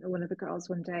them one of the girls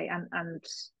one day, and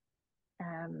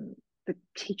the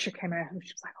teacher came out and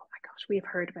she was like, "Oh my gosh, we have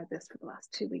heard about this for the last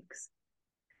 2 weeks."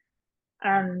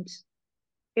 And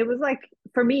it was like,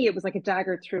 for me, it was like a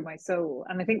dagger through my soul.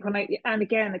 And I think and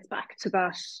again, it's back to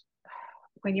that,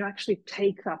 when you actually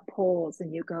take that pause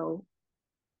and you go,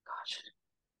 gosh,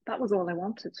 that was all I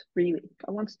wanted, really.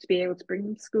 I wanted to be able to bring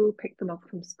them to school, pick them up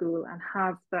from school, and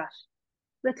have that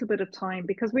little bit of time,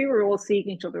 because we were all seeing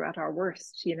each other at our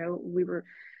worst. You know, we were,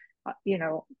 you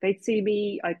know, they'd see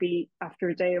me, I'd be after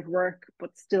a day of work,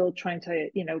 but still trying to,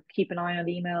 you know, keep an eye on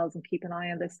emails and keep an eye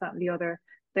on this, that, and the other.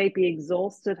 They'd be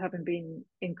exhausted, having been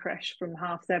in creche from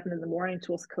 7:30 in the morning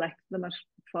to us collecting them at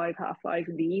 5, 5:30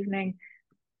 in the evening.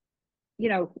 You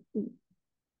know,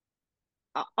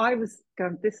 I was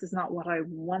going, this is not what I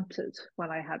wanted when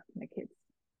I had my kids.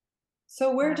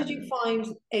 So where did you find,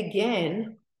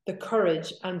 again, the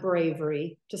courage and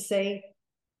bravery to say,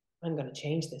 I'm going to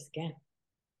change this again?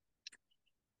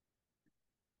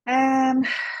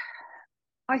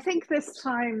 I think this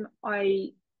time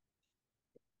I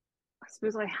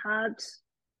suppose I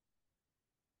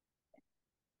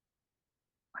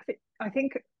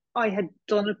think I had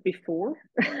done it before.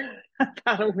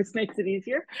 That always makes it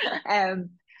easier.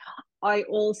 I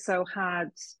also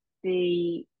had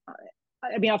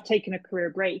I've taken a career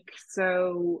break.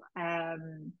 So I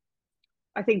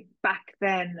think back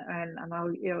then, and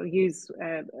I'll, you know, use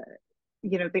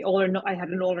you know, I had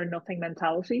an all or nothing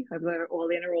mentality. I was either all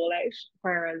in or all out.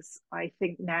 Whereas I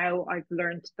think now I've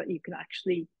learned that you can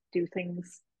actually do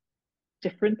things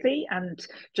differently, and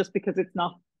just because it's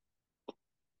not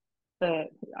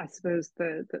I suppose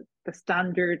the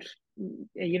standard,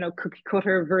 you know, cookie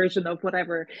cutter version of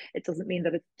whatever, it doesn't mean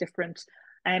that it's different.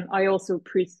 And I also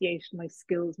appreciate my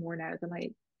skills more now than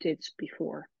I did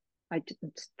before. I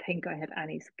didn't think I had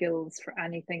any skills for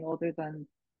anything other than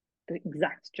the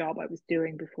exact job I was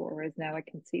doing before, whereas now I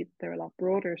can see that they're a lot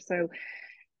broader. So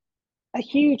a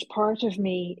huge part of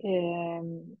me,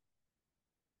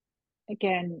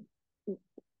 again,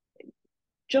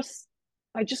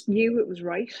 I just knew it was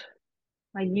right.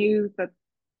 I knew that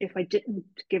if I didn't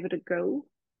give it a go,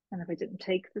 and if I didn't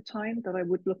take the time, that I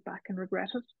would look back and regret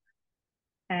it.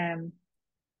 And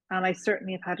I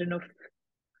certainly have had enough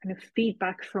kind of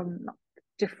feedback from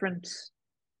different,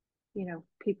 you know,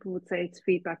 people would say it's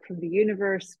feedback from the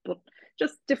universe, but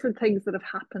just different things that have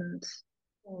happened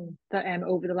that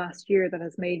over the last year that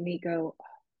has made me go, oh,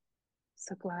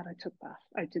 so glad I took that.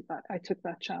 I did that. I took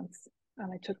that chance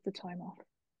and I took the time off.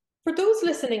 For those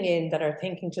listening in that are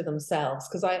thinking to themselves,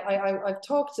 because I've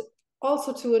talked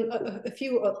also to a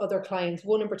few other clients,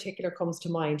 one in particular comes to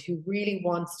mind who really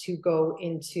wants to go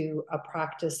into a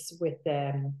practice with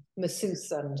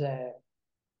masseuse and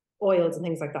oils and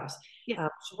things like that. Yeah.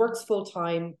 She works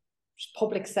full-time,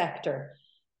 public sector.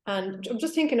 And I'm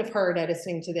just thinking of her now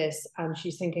listening to this, and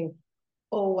she's thinking,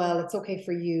 oh, well, it's okay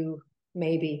for you,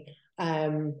 maybe.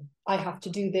 I have to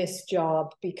do this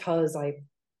job because I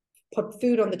put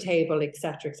food on the table,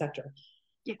 etc., etc.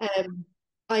 Yeah.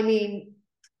 I mean,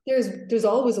 there's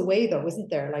always a way, though, isn't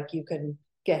there? Like, you can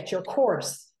get your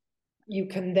course, you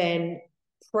can then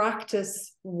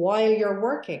practice while you're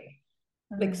working.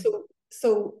 Like,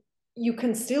 so you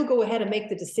can still go ahead and make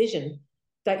the decision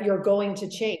that you're going to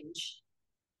change,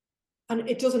 and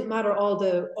it doesn't matter all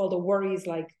the worries,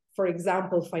 like, for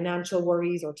example, financial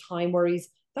worries or time worries.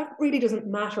 That really doesn't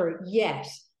matter yet.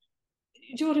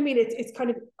 you know what I mean? It's kind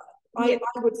of, Yeah,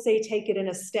 I would say take it in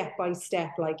a step by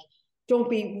step. Like, don't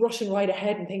be rushing right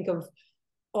ahead and think of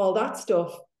all that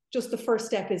stuff. Just the first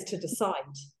step is to decide.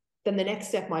 Then the next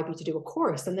step might be to do a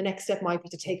course, and the next step might be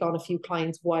to take on a few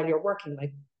clients while you're working.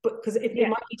 Like, but because it yeah,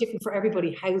 might be different for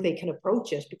everybody how they can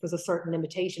approach it because of certain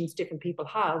limitations different people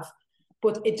have.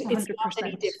 But it's not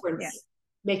any 100%. Yeah. difference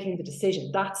making the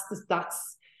decision. That's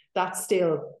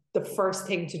still the first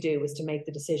thing to do, is to make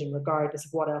the decision regardless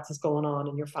of what else is going on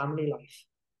in your family life.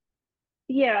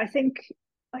 Yeah, I think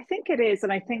it is,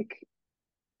 and I think,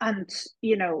 and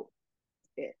you know,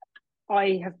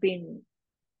 I have been,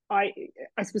 I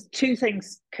I suppose two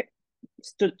things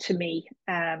stood to me.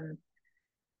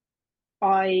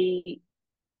 I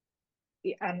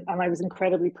and I was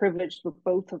incredibly privileged with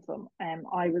both of them.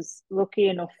 I was lucky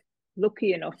enough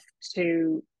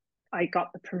to, I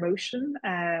got the promotion.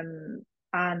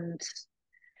 And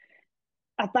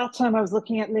at that time I was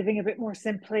looking at living a bit more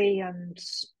simply, and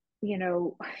you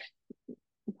know,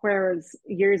 whereas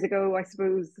years ago, I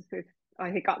suppose if I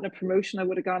had gotten a promotion, I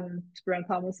would have gone to Brown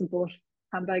Thomas and bought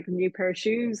a handbag and a new pair of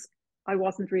shoes. I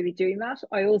wasn't really doing that.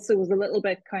 I also was a little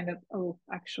bit kind of, oh,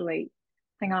 actually,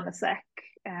 hang on a sec.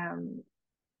 Um,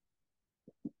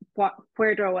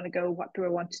 where do I want to go? What do I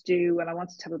want to do? And I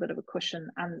wanted to have a bit of a cushion.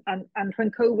 And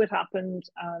when COVID happened,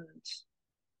 and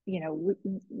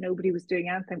nobody was doing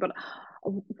anything. But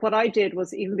what I did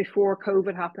was, even before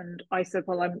COVID happened, I said,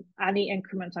 well, any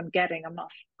increment I'm getting,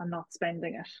 I'm not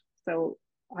spending it. So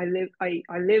I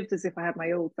lived as if I had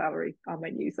my old salary on my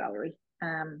new salary.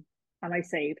 And I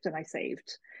saved and I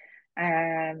saved.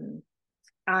 Um,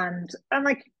 and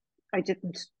like, I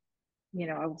didn't,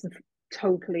 I wasn't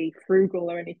totally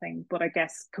frugal or anything, but I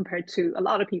guess compared to a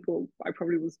lot of people, I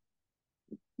probably was,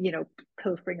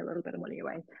 pilfering a little bit of money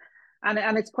away.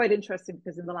 And it's quite interesting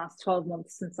because in the last 12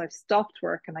 months since I've stopped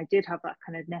work, and I did have that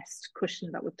kind of nest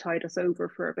cushion that would tide us over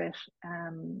for a bit,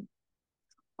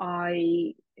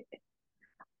 I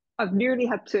I've nearly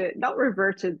had to, not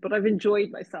reverted, but I've enjoyed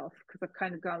myself because I've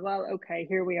kind of gone, well, okay,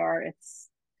 here we are. It's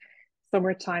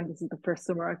summertime. This is the first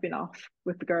summer I've been off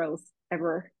with the girls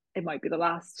ever. It might be the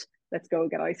last. Let's go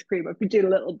get ice cream. I've been doing a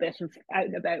little bit of out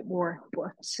and about more,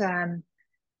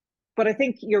 but I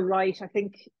think you're right. I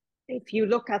think if you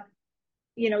look at,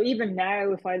 even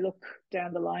now, if I look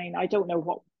down the line, I don't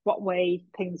know what way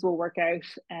things will work out.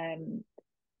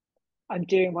 I'm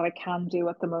doing what I can do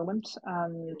at the moment,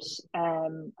 and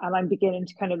I'm beginning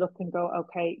to kind of look and go,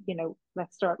 okay,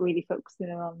 let's start really focusing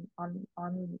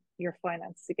on your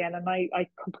finance again. And I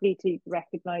completely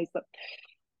recognize that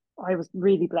I was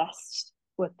really blessed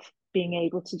with being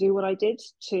able to do what I did,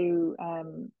 to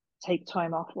take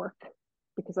time off work,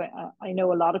 because I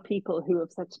know a lot of people who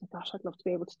have said to me, gosh, I'd love to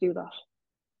be able to do that.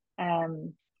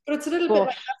 But it's a little bit But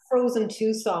like that Frozen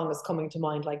 2 song is coming to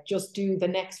mind, like, just do the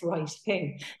next right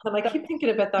thing. And I keep thinking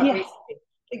about that yeah, recently.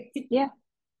 Like, yeah.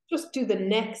 just do the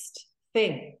next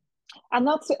thing. And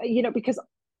that's, because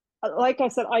like I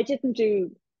said, I didn't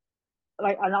do,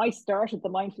 like, and I started the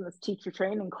mindfulness teacher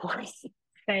training course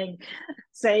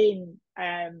saying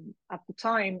at the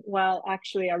time, well,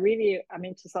 actually, I'm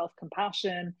into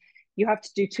self-compassion. You have to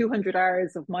do 200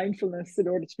 hours of mindfulness in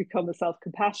order to become a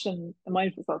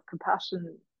mindful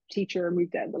self-compassion teacher,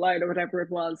 move down the line, or whatever it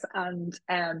was. And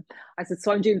I said,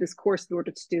 so I'm doing this course in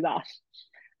order to do that.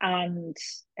 And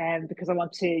because I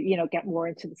want to, get more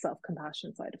into the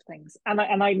self-compassion side of things. And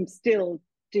I'm still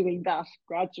doing that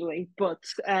gradually, but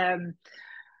I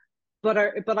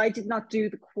did not do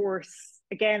the course.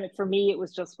 Again, for me, it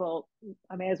was just, well,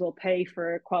 I may as well pay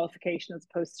for a qualification as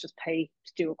opposed to just pay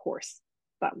to do a course.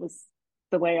 That was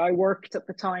the way I worked at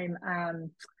the time.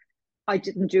 I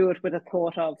didn't do it with a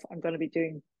thought of, I'm going to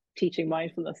be teaching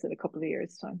mindfulness in a couple of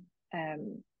years' time.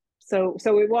 So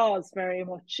it was very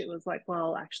much, it was like,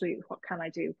 well, actually, what can I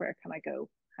do? Where can I go?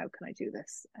 How can I do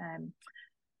this?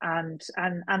 And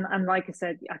like I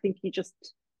said, I think you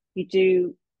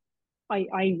do.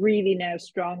 I really now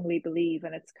strongly believe,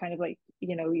 and it's kind of like,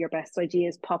 your best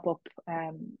ideas pop up.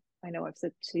 I know I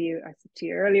said to you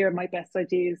earlier, my best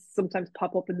ideas sometimes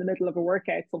pop up in the middle of a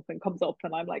workout. Something comes up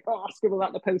and I'm like, oh, I'll scribble that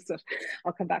in a post-it.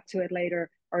 I'll come back to it later.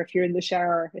 Or if you're in the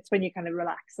shower, it's when you kind of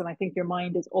relax. And I think your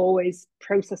mind is always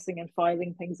processing and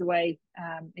filing things away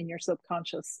in your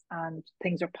subconscious, and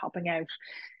things are popping out.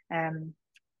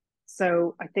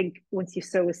 So I think once you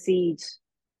sow a seed,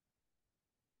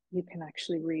 you can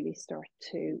actually really start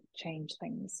to change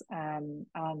things.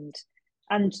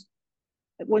 And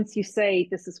once you say,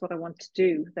 this is what I want to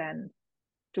do, then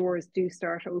doors do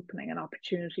start opening and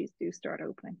opportunities do start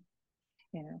opening.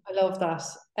 I love that.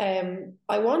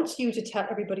 I want you to tell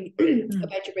everybody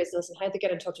about your business and how they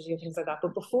get in touch with you and things like that.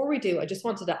 But before we do, I just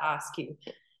wanted to ask you,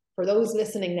 for those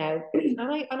listening now, and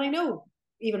I know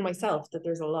even myself that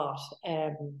there's a lot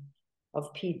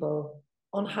of people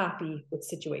unhappy with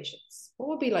situations. What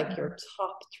would be like your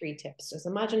top 3 tips? Just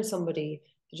imagine somebody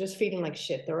just feeling like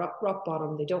shit. They're at rock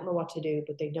bottom. They don't know what to do,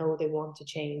 but they know they want to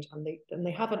change, and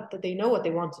they haven't. They know what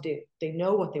they want to do. They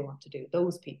know what they want to do.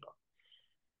 Those people,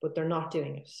 but they're not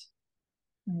doing it.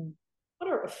 What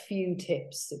are a few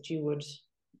tips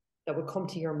that would come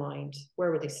to your mind?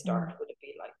 Where would they start? Would it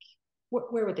be like,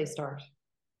 where would they start?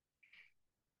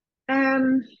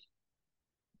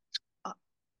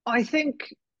 I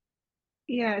think,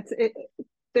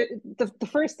 the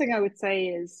first thing I would say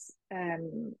is,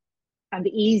 and the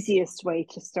easiest way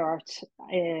to start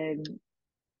is,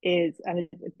 and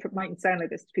it mightn't sound like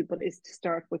this to people, is to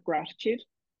start with gratitude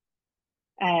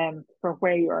for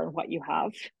where you are and what you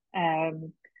have at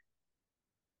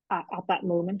that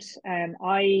moment.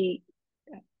 I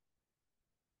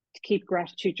to keep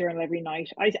gratitude journal every night.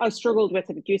 I struggled with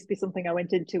it. It used to be something I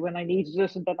went into when I needed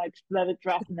it, and then I'd let it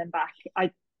drop and then back.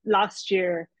 Last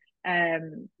year,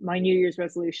 my New Year's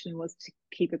resolution was to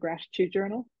keep a gratitude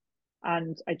journal,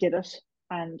 and I did it.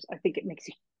 And I think it makes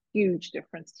a huge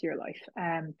difference to your life.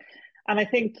 And I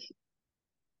think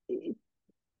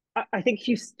if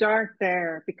you start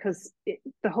there, because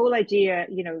the whole idea,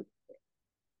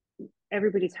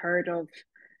 everybody's heard of,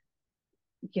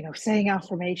 saying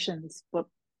affirmations, but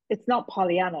it's not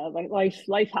Pollyanna. Like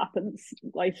life happens.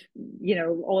 Life,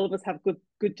 all of us have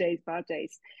good days, bad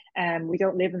days. We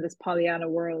don't live in this Pollyanna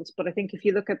world. But I think if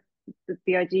you look at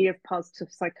the idea of positive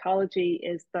psychology,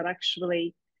 is that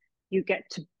actually you get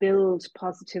to build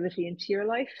positivity into your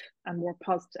life, and more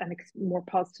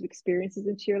positive experiences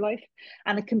into your life.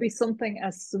 And it can be something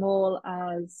as small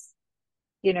as,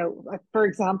 for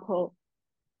example,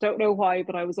 don't know why,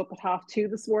 but I was up at 2:30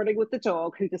 this morning with the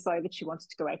dog, who decided she wanted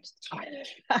to go out to the toilet.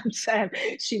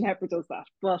 And she never does that.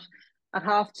 But at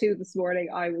 2:30 this morning,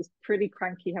 I was pretty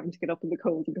cranky, having to get up in the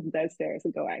cold and come downstairs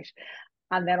and go out.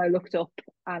 And then I looked up,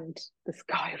 and the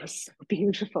sky was so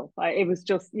beautiful. It was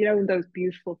just, those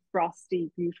beautiful,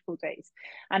 frosty, beautiful days.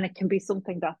 And it can be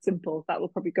something that simple. That will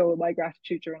probably go in my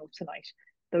gratitude journal tonight.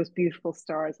 Those beautiful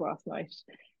stars last night.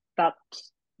 That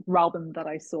robin that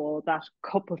I saw, that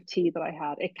cup of tea that I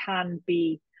had. It can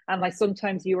be, and like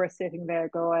sometimes you are sitting there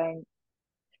going,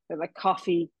 like,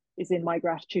 coffee is in my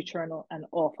gratitude journal an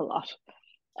awful lot.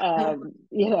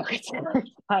 It's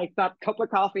like that cup of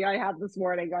coffee I had this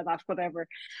morning, or that whatever.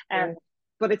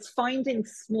 But it's finding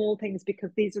small things,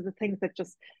 because these are the things that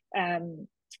just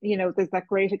there's that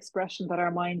great expression that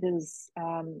our mind is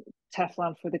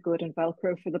Teflon for the good and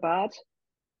Velcro for the bad.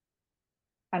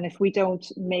 And if we don't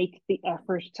make the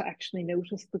effort to actually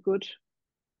notice the good,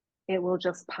 it will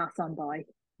just pass on by,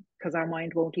 because our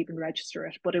mind won't even register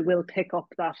it. But it will pick up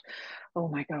that, oh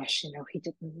my gosh, he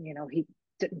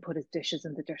didn't put his dishes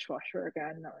in the dishwasher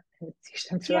again. Or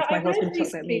that's my husband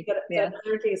talking about me. That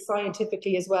apparently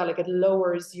scientifically as well, like, it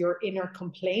lowers your inner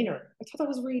complainer. I thought that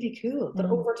was really cool. That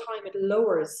over time it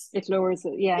lowers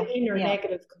the inner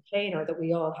negative complainer that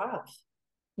we all have.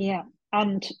 Yeah.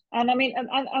 And I mean,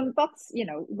 and that's,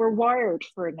 we're wired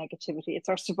for negativity. It's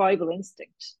our survival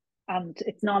instinct, and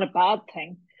it's not a bad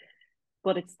thing,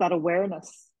 but it's that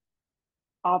awareness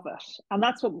of it. And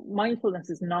that's what mindfulness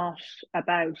is not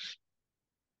about.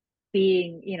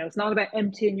 Being, it's not about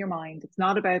emptying your mind. It's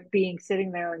not about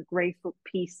sitting there in grateful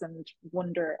peace and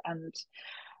wonder,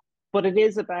 but it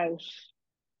is about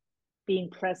being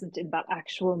present in that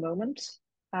actual moment.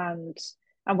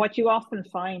 And what you often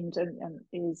find, and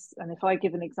if I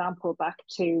give an example back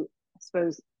to, I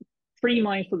suppose,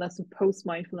 pre-mindfulness and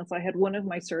post-mindfulness, I had one of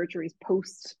my surgeries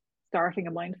post starting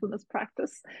a mindfulness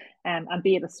practice, and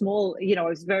be it a small, it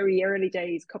was very early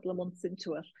days, couple of months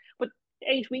into it, but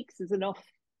 8 weeks is enough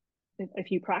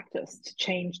if you practice to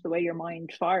change the way your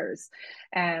mind fires.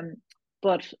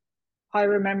 But I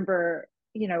remember,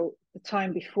 the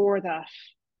time before that,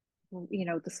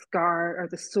 the scar or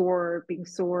the sore,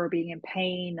 being in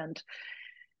pain. And,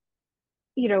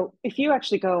 if you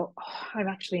actually go, oh, I'm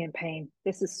actually in pain,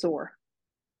 this is sore,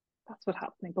 that's what's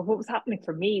happening. But what was happening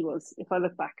for me was, if I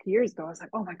look back years ago, I was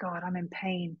like, oh my God, I'm in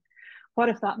pain. What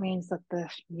if that means that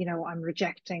I'm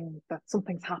rejecting that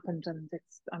something's happened, and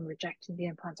I'm rejecting the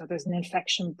implants, or there's an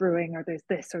infection brewing, or there's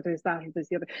this, or there's that, or there's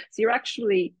the other. So you're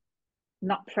actually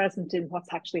not present in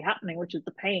what's actually happening, which is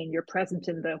the pain. You're present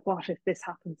in the, what if this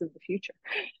happens in the future?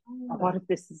 Or what if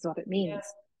this is what it means?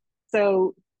 Yeah.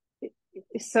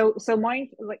 So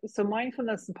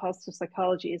mindfulness and positive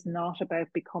psychology is not about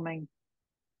becoming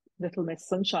Little Miss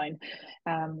Sunshine.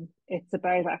 It's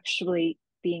about actually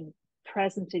being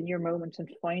present in your moment and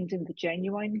finding the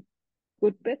genuine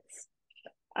good bits.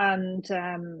 And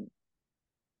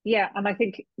yeah, and I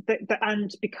think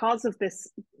and because of this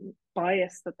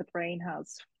bias that the brain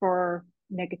has for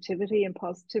negativity and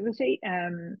positivity,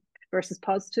 versus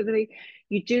positivity,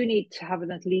 you do need to have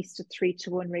at least a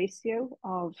 3-to-1 ratio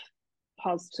of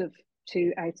positive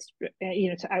to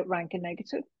outrank a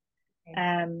negative.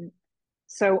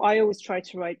 So I always try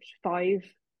to write 5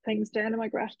 things down in my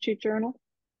gratitude journal.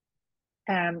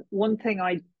 One thing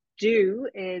I do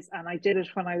is, and I did it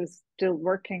when I was still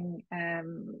working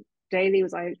daily,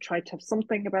 was I tried to have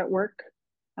something about work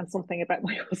and something about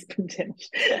my husband in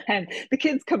it. And the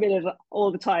kids come in it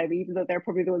all the time, even though they're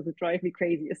probably the ones that drive me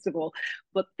craziest of all.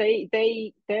 But they're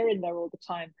in there all the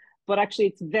time. But actually,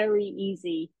 it's very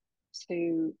easy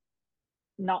to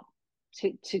not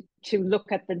to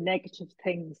look at the negative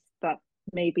things that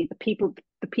maybe the people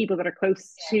that are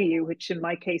close to you, which in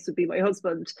my case would be my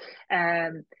husband,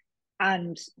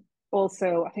 and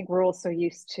also I think we're also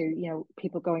used to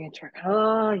people going into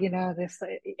our this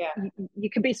you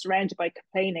can be surrounded by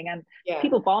complaining, and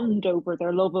people bond over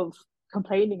their love of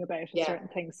complaining about a certain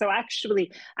thing. So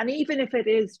actually, and even if it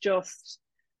is just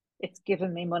it's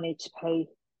given me money to pay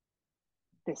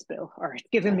this bill, or it's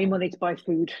given me money to buy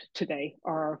food today,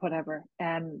 or whatever,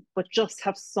 but just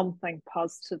have something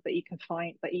positive that you can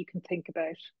find, that you can think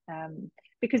about,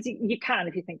 because you can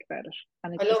if you think about it.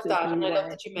 And I love that, and I love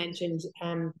that you mentioned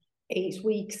 8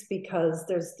 weeks, because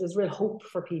there's real hope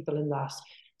for people in that.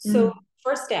 So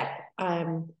first step,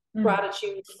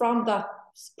 gratitude, from that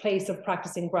place of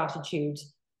practicing gratitude.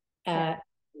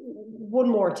 One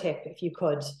more tip, if you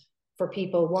could, for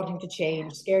people wanting to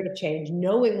change, scared of change,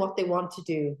 knowing what they want to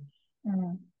do.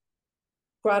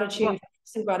 Gratitude,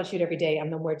 practicing gratitude every day,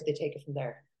 and then where do they take it from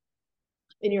there,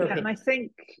 in your opinion? And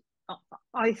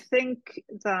I think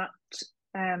that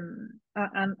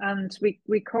and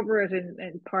we cover it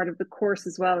in part of the course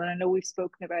as well, and I know we've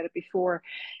spoken about it before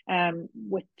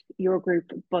with your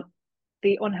group, but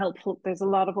there's a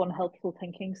lot of unhelpful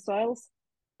thinking styles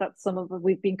that some of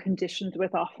we've been conditioned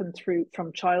with, often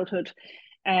from childhood.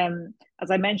 As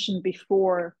I mentioned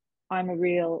before, I'm a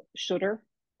real shudder,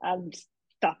 and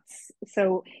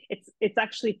it's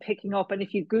actually picking up. And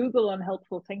if you Google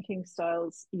unhelpful thinking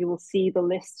styles, you will see the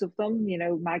list of them.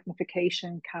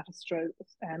 Magnification, catastrophe.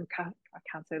 I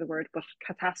can't say the word, but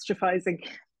catastrophizing,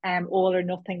 all or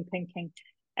nothing thinking,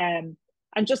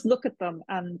 and just look at them.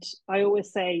 And I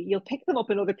always say you'll pick them up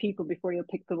in other people before you'll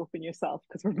pick them up in yourself,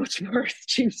 because we're much more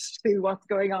astute to what's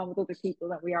going on with other people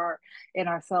than we are in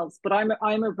ourselves. But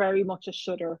I'm a very much a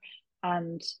shudder,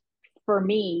 and for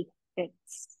me,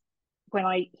 it's when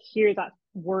I hear that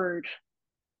word,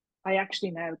 I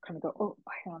actually now kind of go, oh,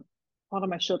 hang on, what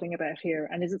am I shutting about here?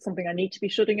 And is it something I need to be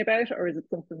shutting about, or is it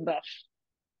something that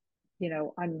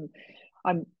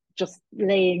I'm just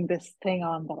laying this thing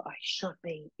on that I should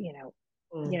be,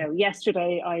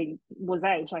 yesterday I was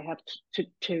out, I had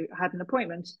to had an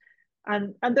appointment,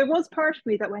 and there was part of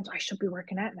me that went, I should be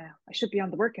working out now, I should be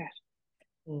on the workout.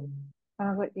 And I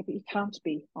was like, yeah, but you can't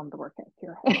be on the workout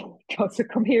here. So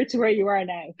come here to where you are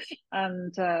now.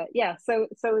 And so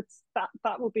it's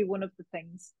that will be one of the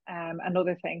things.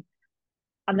 Another thing,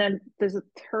 and then there's a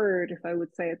third, if I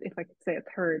could say a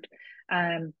third,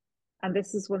 and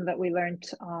this is one that we learned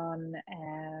on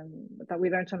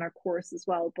our course as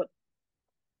well. But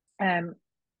having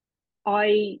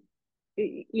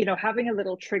a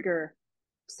little trigger.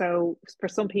 So for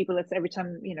some people, it's every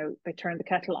time they turn the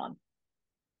kettle on,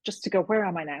 just to go, where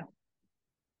am I now?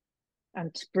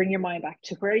 And to bring your mind back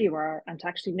to where you are, and to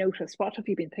actually notice, what have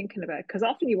you been thinking about? Because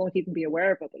often you won't even be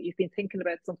aware of it, but you've been thinking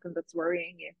about something that's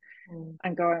worrying you,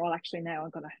 and going, well, actually now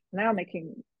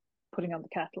putting on the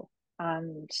kettle,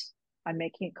 and I'm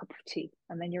making a cup of tea,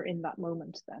 and then you're in that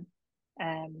moment then.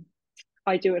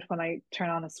 I do it when I turn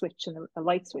on a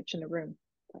light switch in a room.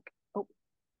 Like, oh,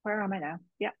 where am I now?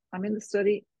 Yeah, I'm in the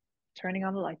study, turning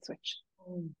on the light switch.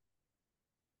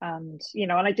 And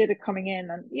and I did it coming in,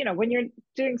 and when you're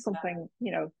doing something,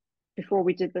 before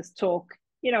we did this talk,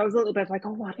 I was a little bit like,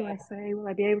 oh, what do I say? Will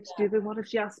I be able to do this? What if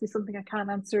she asks me something I can't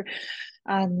answer?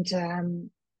 And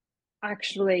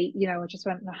actually, I just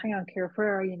went, no, hang on, Kira,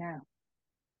 where are you now?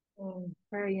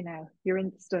 Where are you now? You're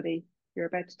in the study, you're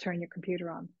about to turn your computer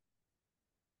on.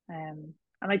 And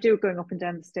I do it going up and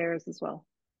down the stairs as well.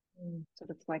 So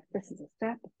it's like, this is a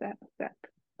step.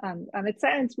 And it's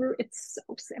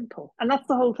so simple. And that's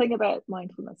the whole thing about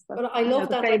mindfulness. But I love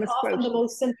that, like, often the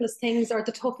most simplest things are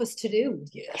the toughest to do.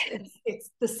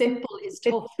 It's the simple is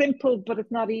tough. It's simple, but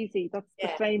it's not easy. That's the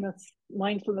famous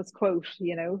mindfulness quote,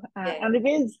 and it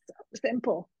is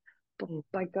simple. But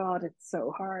by God, it's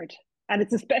so hard. And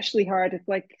it's especially hard. It's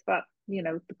like that,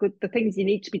 the things you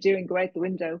need to be doing go out the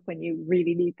window when you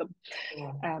really need them.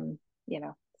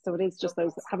 Yeah. So it is just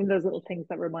having those little things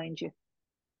that remind you.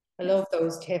 I love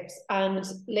those tips. And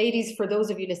ladies, for those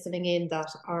of you listening in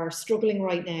that are struggling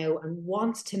right now and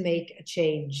want to make a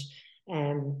change,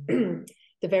 the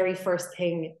very first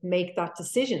thing, make that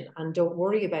decision and don't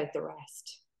worry about the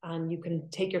rest. And you can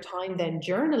take your time then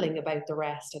journaling about the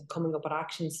rest and coming up with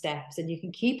action steps, and you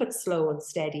can keep it slow and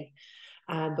steady.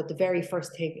 But the very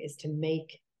first thing is to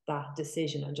make that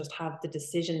decision and just have the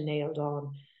decision nailed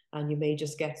on. And you may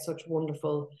just get such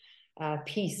wonderful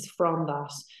peace from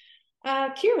that.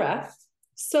 Ciara,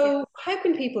 so how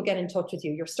can people get in touch with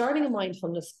you? You're starting a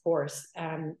mindfulness course.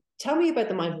 Tell me about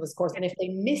the mindfulness course, and if they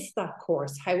miss that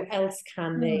course, how else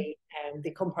can they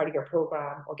become part of your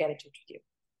program or get in touch with you?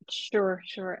 Sure.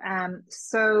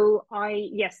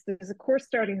 There's a course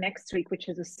starting next week, which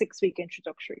is a 6-week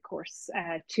introductory course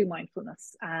to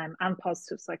mindfulness and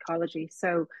positive psychology.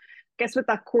 So I guess with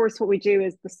that course, what we do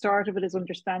is the start of it is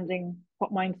understanding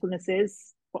what mindfulness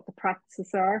is, what the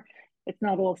practices are. It's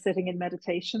not all sitting in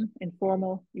meditation,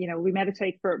 informal. We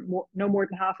meditate for no more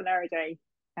than half an hour a day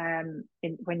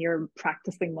when you're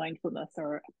practicing mindfulness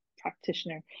or a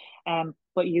practitioner.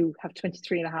 But you have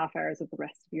 23 and a half hours of the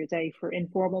rest of your day for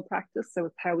informal practice. So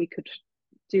it's how we could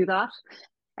do that.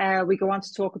 We go on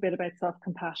to talk a bit about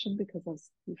self-compassion, because as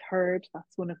you've heard,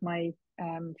 that's one of my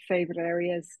favorite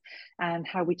areas, and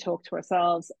how we talk to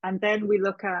ourselves. And then we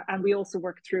also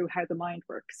work through how the mind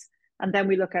works. And then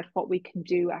we look at what we can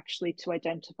do actually to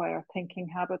identify our thinking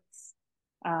habits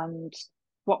and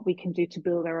what we can do to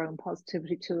build our own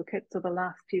positivity toolkit. So the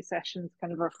last few sessions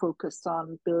kind of are focused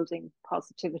on building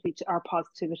positivity to our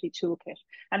positivity toolkit.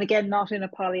 And again, not in a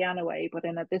Pollyanna way, but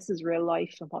in a this is real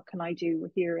life and what can I do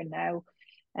here and now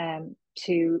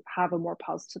to have a more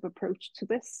positive approach to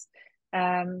this.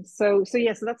 So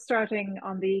that's starting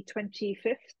on the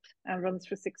 25th and runs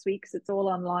for 6 weeks. It's all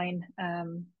online.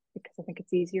 Because I think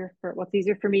it's easier for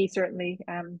me, certainly,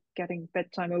 getting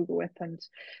bedtime over with and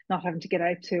not having to get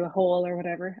out to a hall or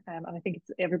whatever. And I think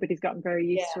everybody's gotten very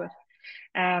used to it.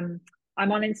 I'm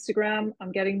on Instagram.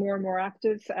 I'm getting more and more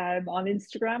active on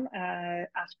Instagram. At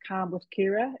Calm with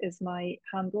Ciara is my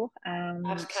handle. At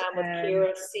Calm with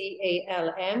Ciara,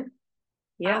 CALM.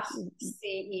 Yeah.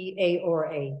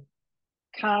 CEAORA.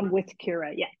 Calm with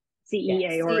Ciara, yeah.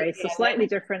 CEAORA, so slightly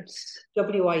different.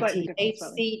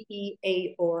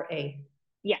 WITHCEAORA.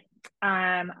 Yeah.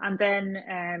 And then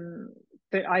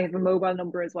I have a mobile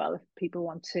number as well if people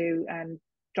want to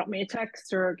drop me a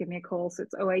text or give me a call. So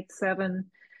it's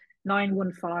 087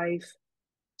 915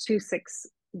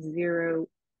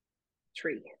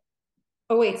 2603.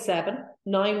 087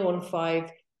 915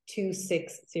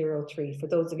 2603. For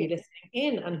those of you listening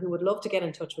in and who would love to get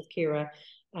in touch with Ciara,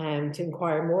 to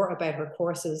inquire more about her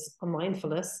courses on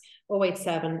mindfulness,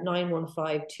 087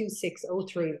 915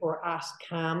 2603 or at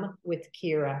Calm with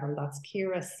Ciara, and that's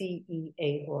Ciara,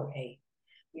 CEAORA.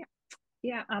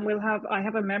 Yeah, and I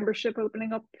have a membership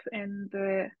opening up I'm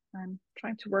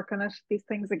trying to work on it. These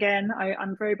things again,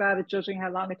 I'm very bad at judging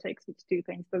how long it takes me to do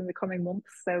things, but in the coming months,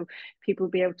 so people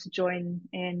will be able to join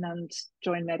in and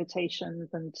join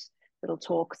meditations and little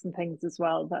talks and things as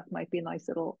well. That might be a nice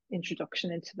little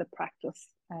introduction into the practice.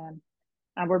 And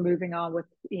we're moving on with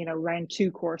round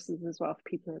 2 courses as well for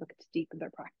people who are looking to deepen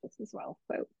their practice as well.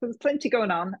 So there's plenty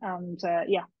going on, and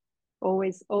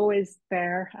always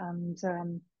there. And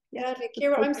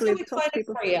Ciara, I'm so excited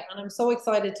for you, and I'm so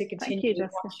excited to continue to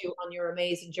watch you on your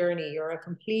amazing journey. You're a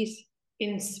complete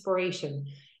inspiration,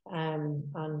 and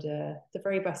the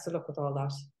very best of luck with all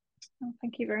that. Oh,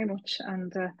 thank you very much,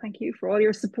 and thank you for all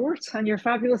your support and your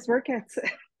fabulous workouts.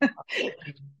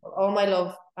 All my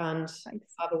love, and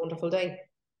thanks. Have a wonderful day.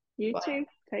 You too.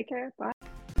 Take care. Bye.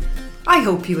 I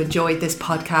hope you enjoyed this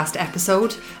podcast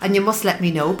episode, and you must let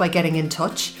me know by getting in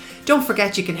touch. Don't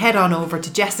forget you can head on over to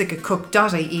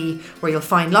jessicacook.ie, where you'll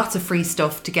find lots of free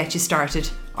stuff to get you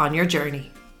started on your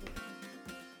journey.